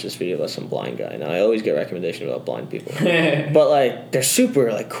time I watched this video about some blind guy. Now, I always get recommendations about blind people. But, like, they're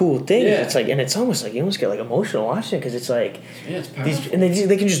super, like, cool things. Yeah. It's, like, and it's almost, like, you almost get, like, emotional watching it, because it's, like... Yeah, it's powerful. And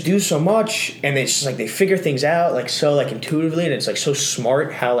they can just do so much, and it's just, like, they figure things out, like, so, like, intuitively, and it's, like, so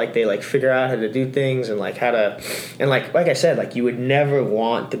smart how, like, they, like, figure out how to do things, and, like, how to... And, like I said, like, you would never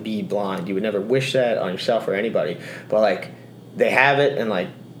want to be blind. You would never wish that on yourself or anybody. But, like, they have it, and, like,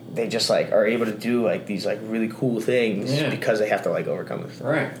 they just like are able to do like these like really cool things because they have to like overcome it.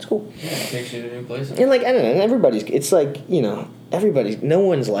 Right. It's cool. Yeah, it takes you to new places. And like I don't know, everybody's. It's like no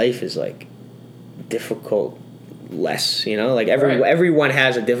one's life is like difficult. Less, like everyone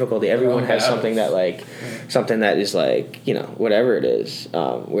has a difficulty. Everyone has something that like something that is like whatever it is,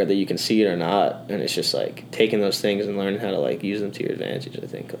 whether you can see it or not, and it's just like taking those things and learning how to like use them to your advantage. I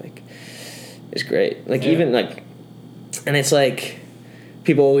think like is great. Like even like, and it's like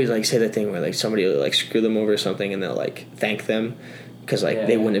people always like say that thing where like somebody will like screw them over or something and they'll like thank them because like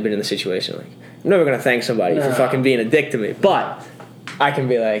they wouldn't have been in the situation. Like I'm never gonna thank somebody for fucking being a dick to me, but I can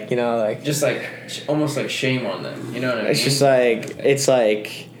be like, like... Just like, almost like shame on them, you know what I mean? It's just like, it's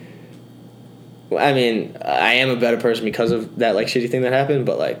like... I mean, I am a better person because of that, like, shitty thing that happened,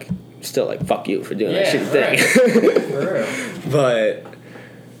 but, like, still, like, fuck you for doing that shitty thing. For real. But...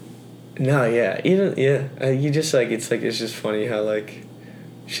 No, you just, like, it's just funny how, like...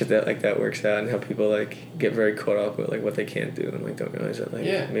 shit that like that works out and how people like get very caught up with like what they can't do and like don't realize that like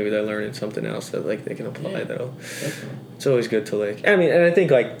maybe they're learning something else that like they can apply that'll definitely. It's always good to like I mean and I think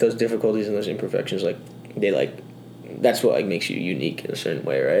like those difficulties and those imperfections like they like that's what like makes you unique in a certain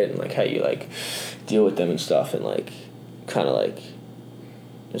way, right? And like how you like deal with them and stuff and like kind of like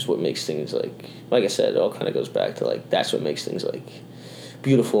is what makes things like I said, it all kind of goes back to like that's what makes things like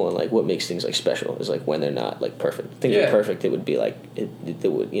beautiful and like what makes things like special is like when they're not like perfect. If things are perfect, it would be like it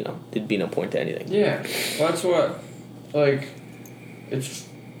would there'd be no point to anything. Yeah, well, that's what like it's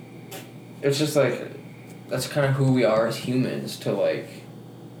just like that's kind of who we are as humans to like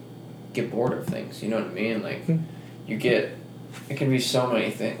get bored of things. You know what I mean? Like you get it can be so many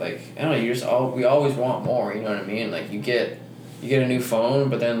things. Like I don't know. We always want more. You know what I mean? Like you get a new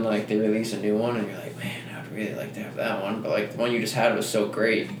phone, but then like they release a new one, and you're like, man. Really like to have that one, but like the one you just had was so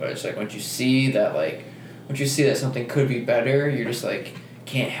great, but it's like once you see that something could be better, you're just like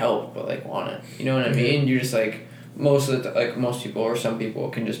can't help but like want it, you know what I mean? You're just like most people or some people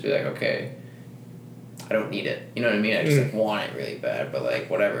can just be like, okay, I don't need it, you know what I mean? I just like want it really bad, but like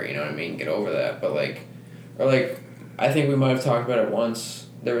whatever, you know what I mean? Get over that. But like or like I think we might have talked about it once.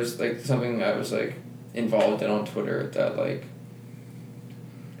 There was like something I was like involved in on Twitter that like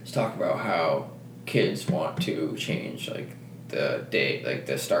let's talk about how kids want to change like the day, like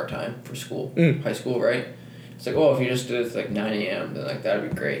the start time for school, high school, right? It's like, if you just did it like 9 a.m., then like that'd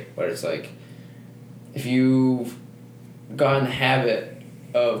be great. But it's like if you've gotten the habit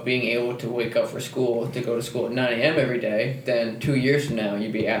of being able to wake up for school to go to school at 9 a.m. every day, then 2 years from now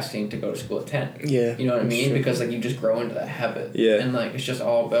you'd be asking to go to school at 10. Yeah, you know what I mean? True. Because like you just grow into that habit. Yeah, and like it's just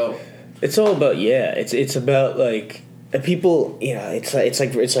all about. It's all about It's about like people.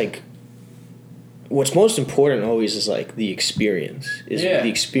 It's like. What's most important always is like the experience the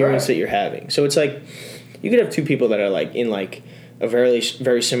experience that you're having. So it's like you could have two people that are like in like a very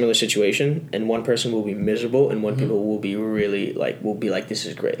very similar situation, and one person will be miserable and one people will be really like this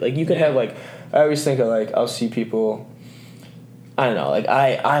is great. Like you could have like I always think of like I'll see people. I don't know, like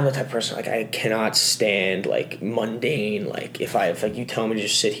I'm the type of person like I cannot stand like mundane like if you tell me to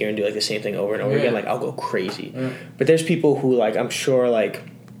just sit here and do like the same thing over and over again, like I'll go crazy. But there's people who like I'm sure like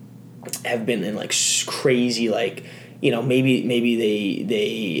have been in like crazy like maybe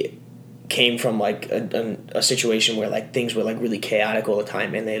they came from like a situation where like things were like really chaotic all the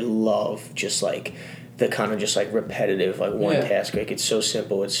time and they love just like the kind of just like repetitive like one task, like it's so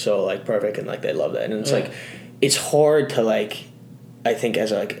simple, it's so like perfect, and like they love that. And it's like it's hard to like I think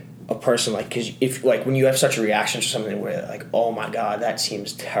as like a person like because if like when you have such a reaction to something where like oh my god that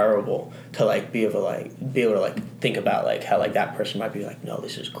seems terrible, to like be able to like think about like how like that person might be like no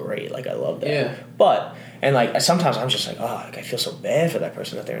this is great, like I love that. But and like sometimes I'm just like like I feel so bad for that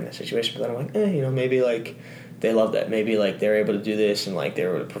person that they're in that situation, but then I'm like maybe like they love that, maybe like they're able to do this and like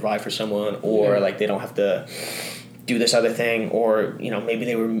they're able to provide for someone, or like they don't have to do this other thing, or maybe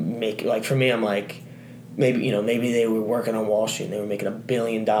they were making like for me I'm like maybe they were working on Wall Street and they were making $1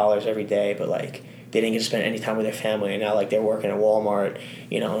 billion every day, but like they didn't get to spend any time with their family, and now like they're working at Walmart,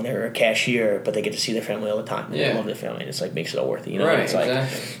 and they're a cashier, but they get to see their family all the time. And they love their family, and it's like makes it all worth it. Right, it's like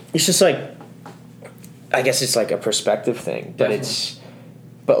exactly. It's just like I guess it's like a perspective thing, but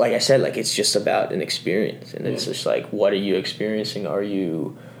but like I said, like it's just about an experience, and it's just like what are you experiencing? Are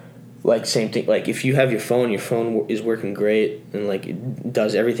you like same thing? Like if you have your phone is working great and like it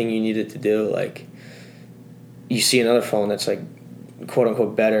does everything you need it to do, like. You see another phone that's like quote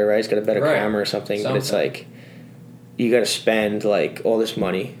unquote better, right? It's got a better camera or something, but it's like you got to spend like all this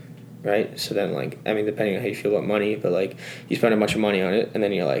money, right? So then like I mean depending on how you feel about money, but like you spend a bunch of money on it, and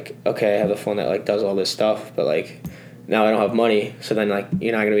then you're like okay I have a phone that like does all this stuff, but like now I don't have money, so then like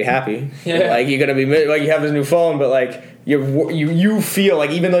you're not gonna be happy. Like you're gonna be like you have this new phone, but like you feel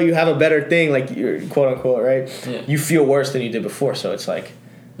like even though you have a better thing, like you're quote unquote, right? Yeah. You feel worse than you did before. So it's like,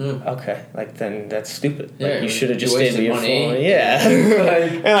 okay, like then that's stupid. Yeah, like you should have just stayed with your money. phone. Yeah.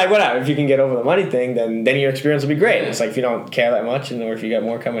 And like whatever, if you can get over the money thing, then your experience will be great. Yeah. It's like if you don't care that much, or if you got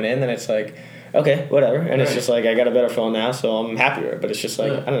more coming in, then it's like, okay, whatever. And it's just like I got a better phone now, so I'm happier. But it's just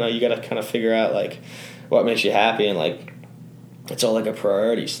like I don't know. You got to kind of figure out like what makes you happy, and like it's all like a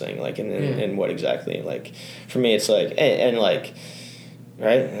priorities thing. Like and what exactly like for me, it's like and like.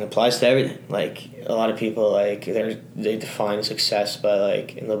 Right, it applies to everything. Like a lot of people, like they define success by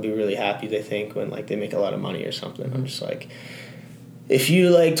like, and they'll be really happy. They think when like they make a lot of money or something. I'm just like, if you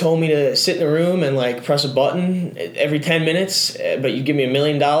like told me to sit in a room and like press a button every 10 minutes, but you give me $1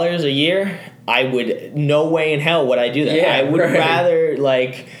 million a year, I would no way in hell would I do that. Yeah, I would rather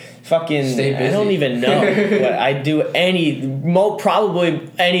like fucking stay busy. I don't even know what I'd do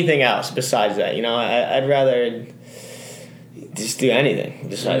probably anything else besides that. You know, I'd rather. Just do anything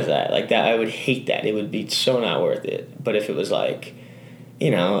besides that. Like that, I would hate that. It would be so not worth it. But if it was like,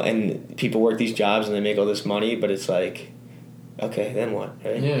 you know, and people work these jobs and they make all this money, but it's like, okay, then what?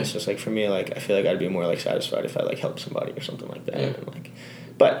 Right? Yeah. It's just like for me, like I feel like I'd be more like satisfied if I like helped somebody or something like that. Yeah. And like,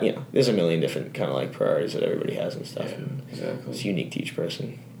 but you know, there's a million different kind of like priorities that everybody has and stuff. Yeah, And exactly. it's unique to each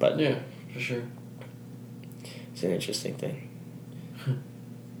person. But yeah, for sure. it's an interesting thing.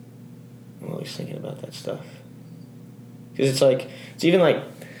 I'm always thinking about that stuff. Because it's like, it's even like,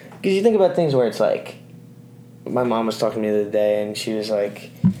 because you think about things where it's like, my mom was talking to me the other day and she was like,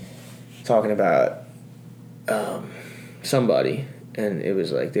 talking about somebody, and it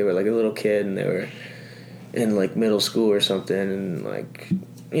was like, they were like a little kid and they were in like middle school or something, and like,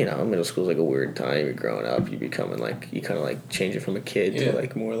 you know, middle school's like a weird time, you're growing up, you're becoming like, you kind of like change it from a kid to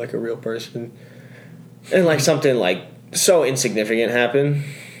like more like a real person, and like something like so insignificant happened,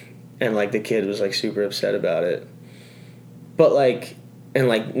 and like the kid was like super upset about it. But like, and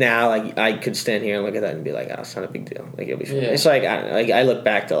like now, like I could stand here and look at that and be like, "Oh, it's not a big deal. Like it'll be fine." It's like I don't know, like I look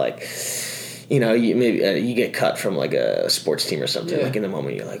back to like, you know, you maybe you get cut from like a sports team or something. Like in the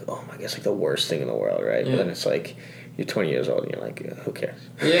moment, you're like, "Oh my God, it's like the worst thing in the world," right? But then it's like you're 20 years old and you're like, "Who cares?"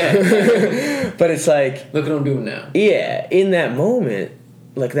 Yeah. But it's like, look what I'm doing now. Yeah, in that moment.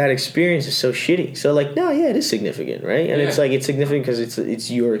 Like that experience is so shitty. So like no, yeah, it is significant, right? And it's like it's significant because it's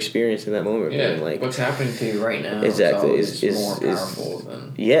your experience in that moment. Yeah, and like what's happening to you right now exactly is more powerful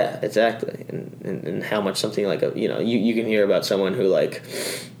than exactly, and how much something like a you can hear about someone who like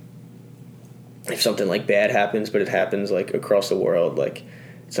if something like bad happens, but it happens like across the world, like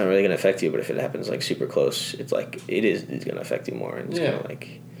it's not really gonna affect you. But if it happens like super close, it's like it's gonna affect you more, and it's kind of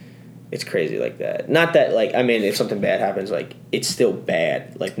like. It's crazy like that. Not that, like, I mean, if something bad happens, like, it's still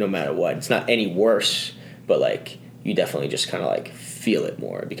bad, like, no matter what. It's not any worse, but, like, you definitely just kind of, like, feel it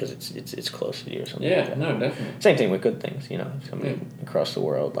more because it's close to you or something like that. No, definitely. Same thing with good things, you know. Somebody across the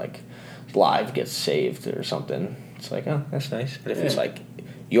world, like, life gets saved or something. It's like, oh, that's nice. But if it's, like,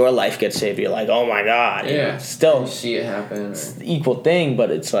 your life gets saved, you're like, oh, my God. Yeah. You know, still. You see it happen. It's the equal thing, but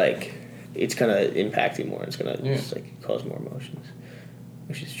it's, like, it's going to impact you more. It's going to just, like, cause more emotions,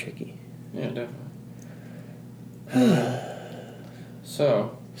 which is tricky. Yeah, definitely.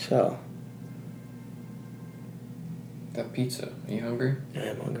 So. That pizza. Are you hungry? I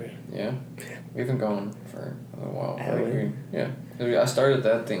am hungry. Yeah? We've been going for a little while. Yeah. I started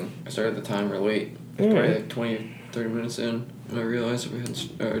that thing. I started the timer late. Probably like 20, 30 minutes in. And I realized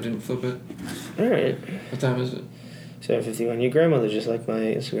that I didn't flip it. Alright. What time is it? 7:51. Your grandmother just liked my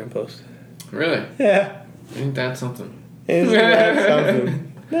Instagram post. Really? Yeah. Ain't that something? Isn't that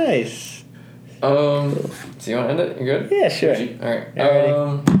something? Nice. So you want to end it? You good? Yeah, sure. Alright.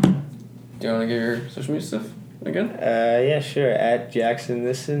 Do you want to give your social media stuff again? Yeah, sure. At Jackson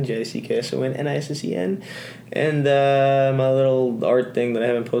Nissen, JacksonNissen, and my little art thing that I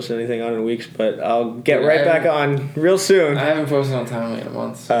haven't posted anything on in weeks, but I'll get back on real soon. I haven't posted on Timely in a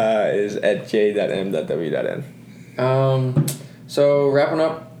month. Is at j.m.w.n. So wrapping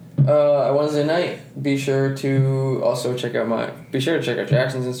up. Wednesday night, be sure to check out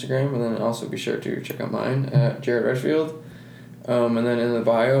Jackson's Instagram, and then also be sure to check out mine at Jared Redfield. And then in the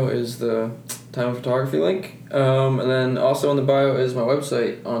bio is the Time of Photography link. And then also in the bio is my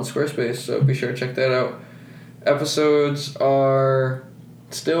website on Squarespace, so be sure to check that out. Episodes are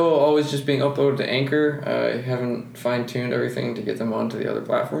still always just being uploaded to Anchor. I haven't fine-tuned everything to get them onto the other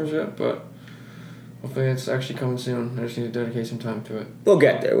platforms yet, but hopefully it's actually coming soon. I just need to dedicate some time to it. We'll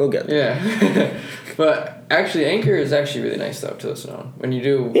get there. Yeah. But actually, Anchor is actually really nice stuff to listen on. If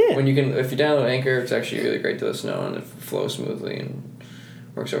you download Anchor, it's actually really great to listen on. It flows smoothly and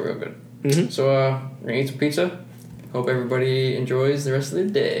works out real good. Mm-hmm. So we're going to eat some pizza. Hope everybody enjoys the rest of their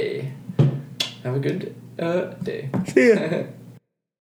day. Have a good day. See ya.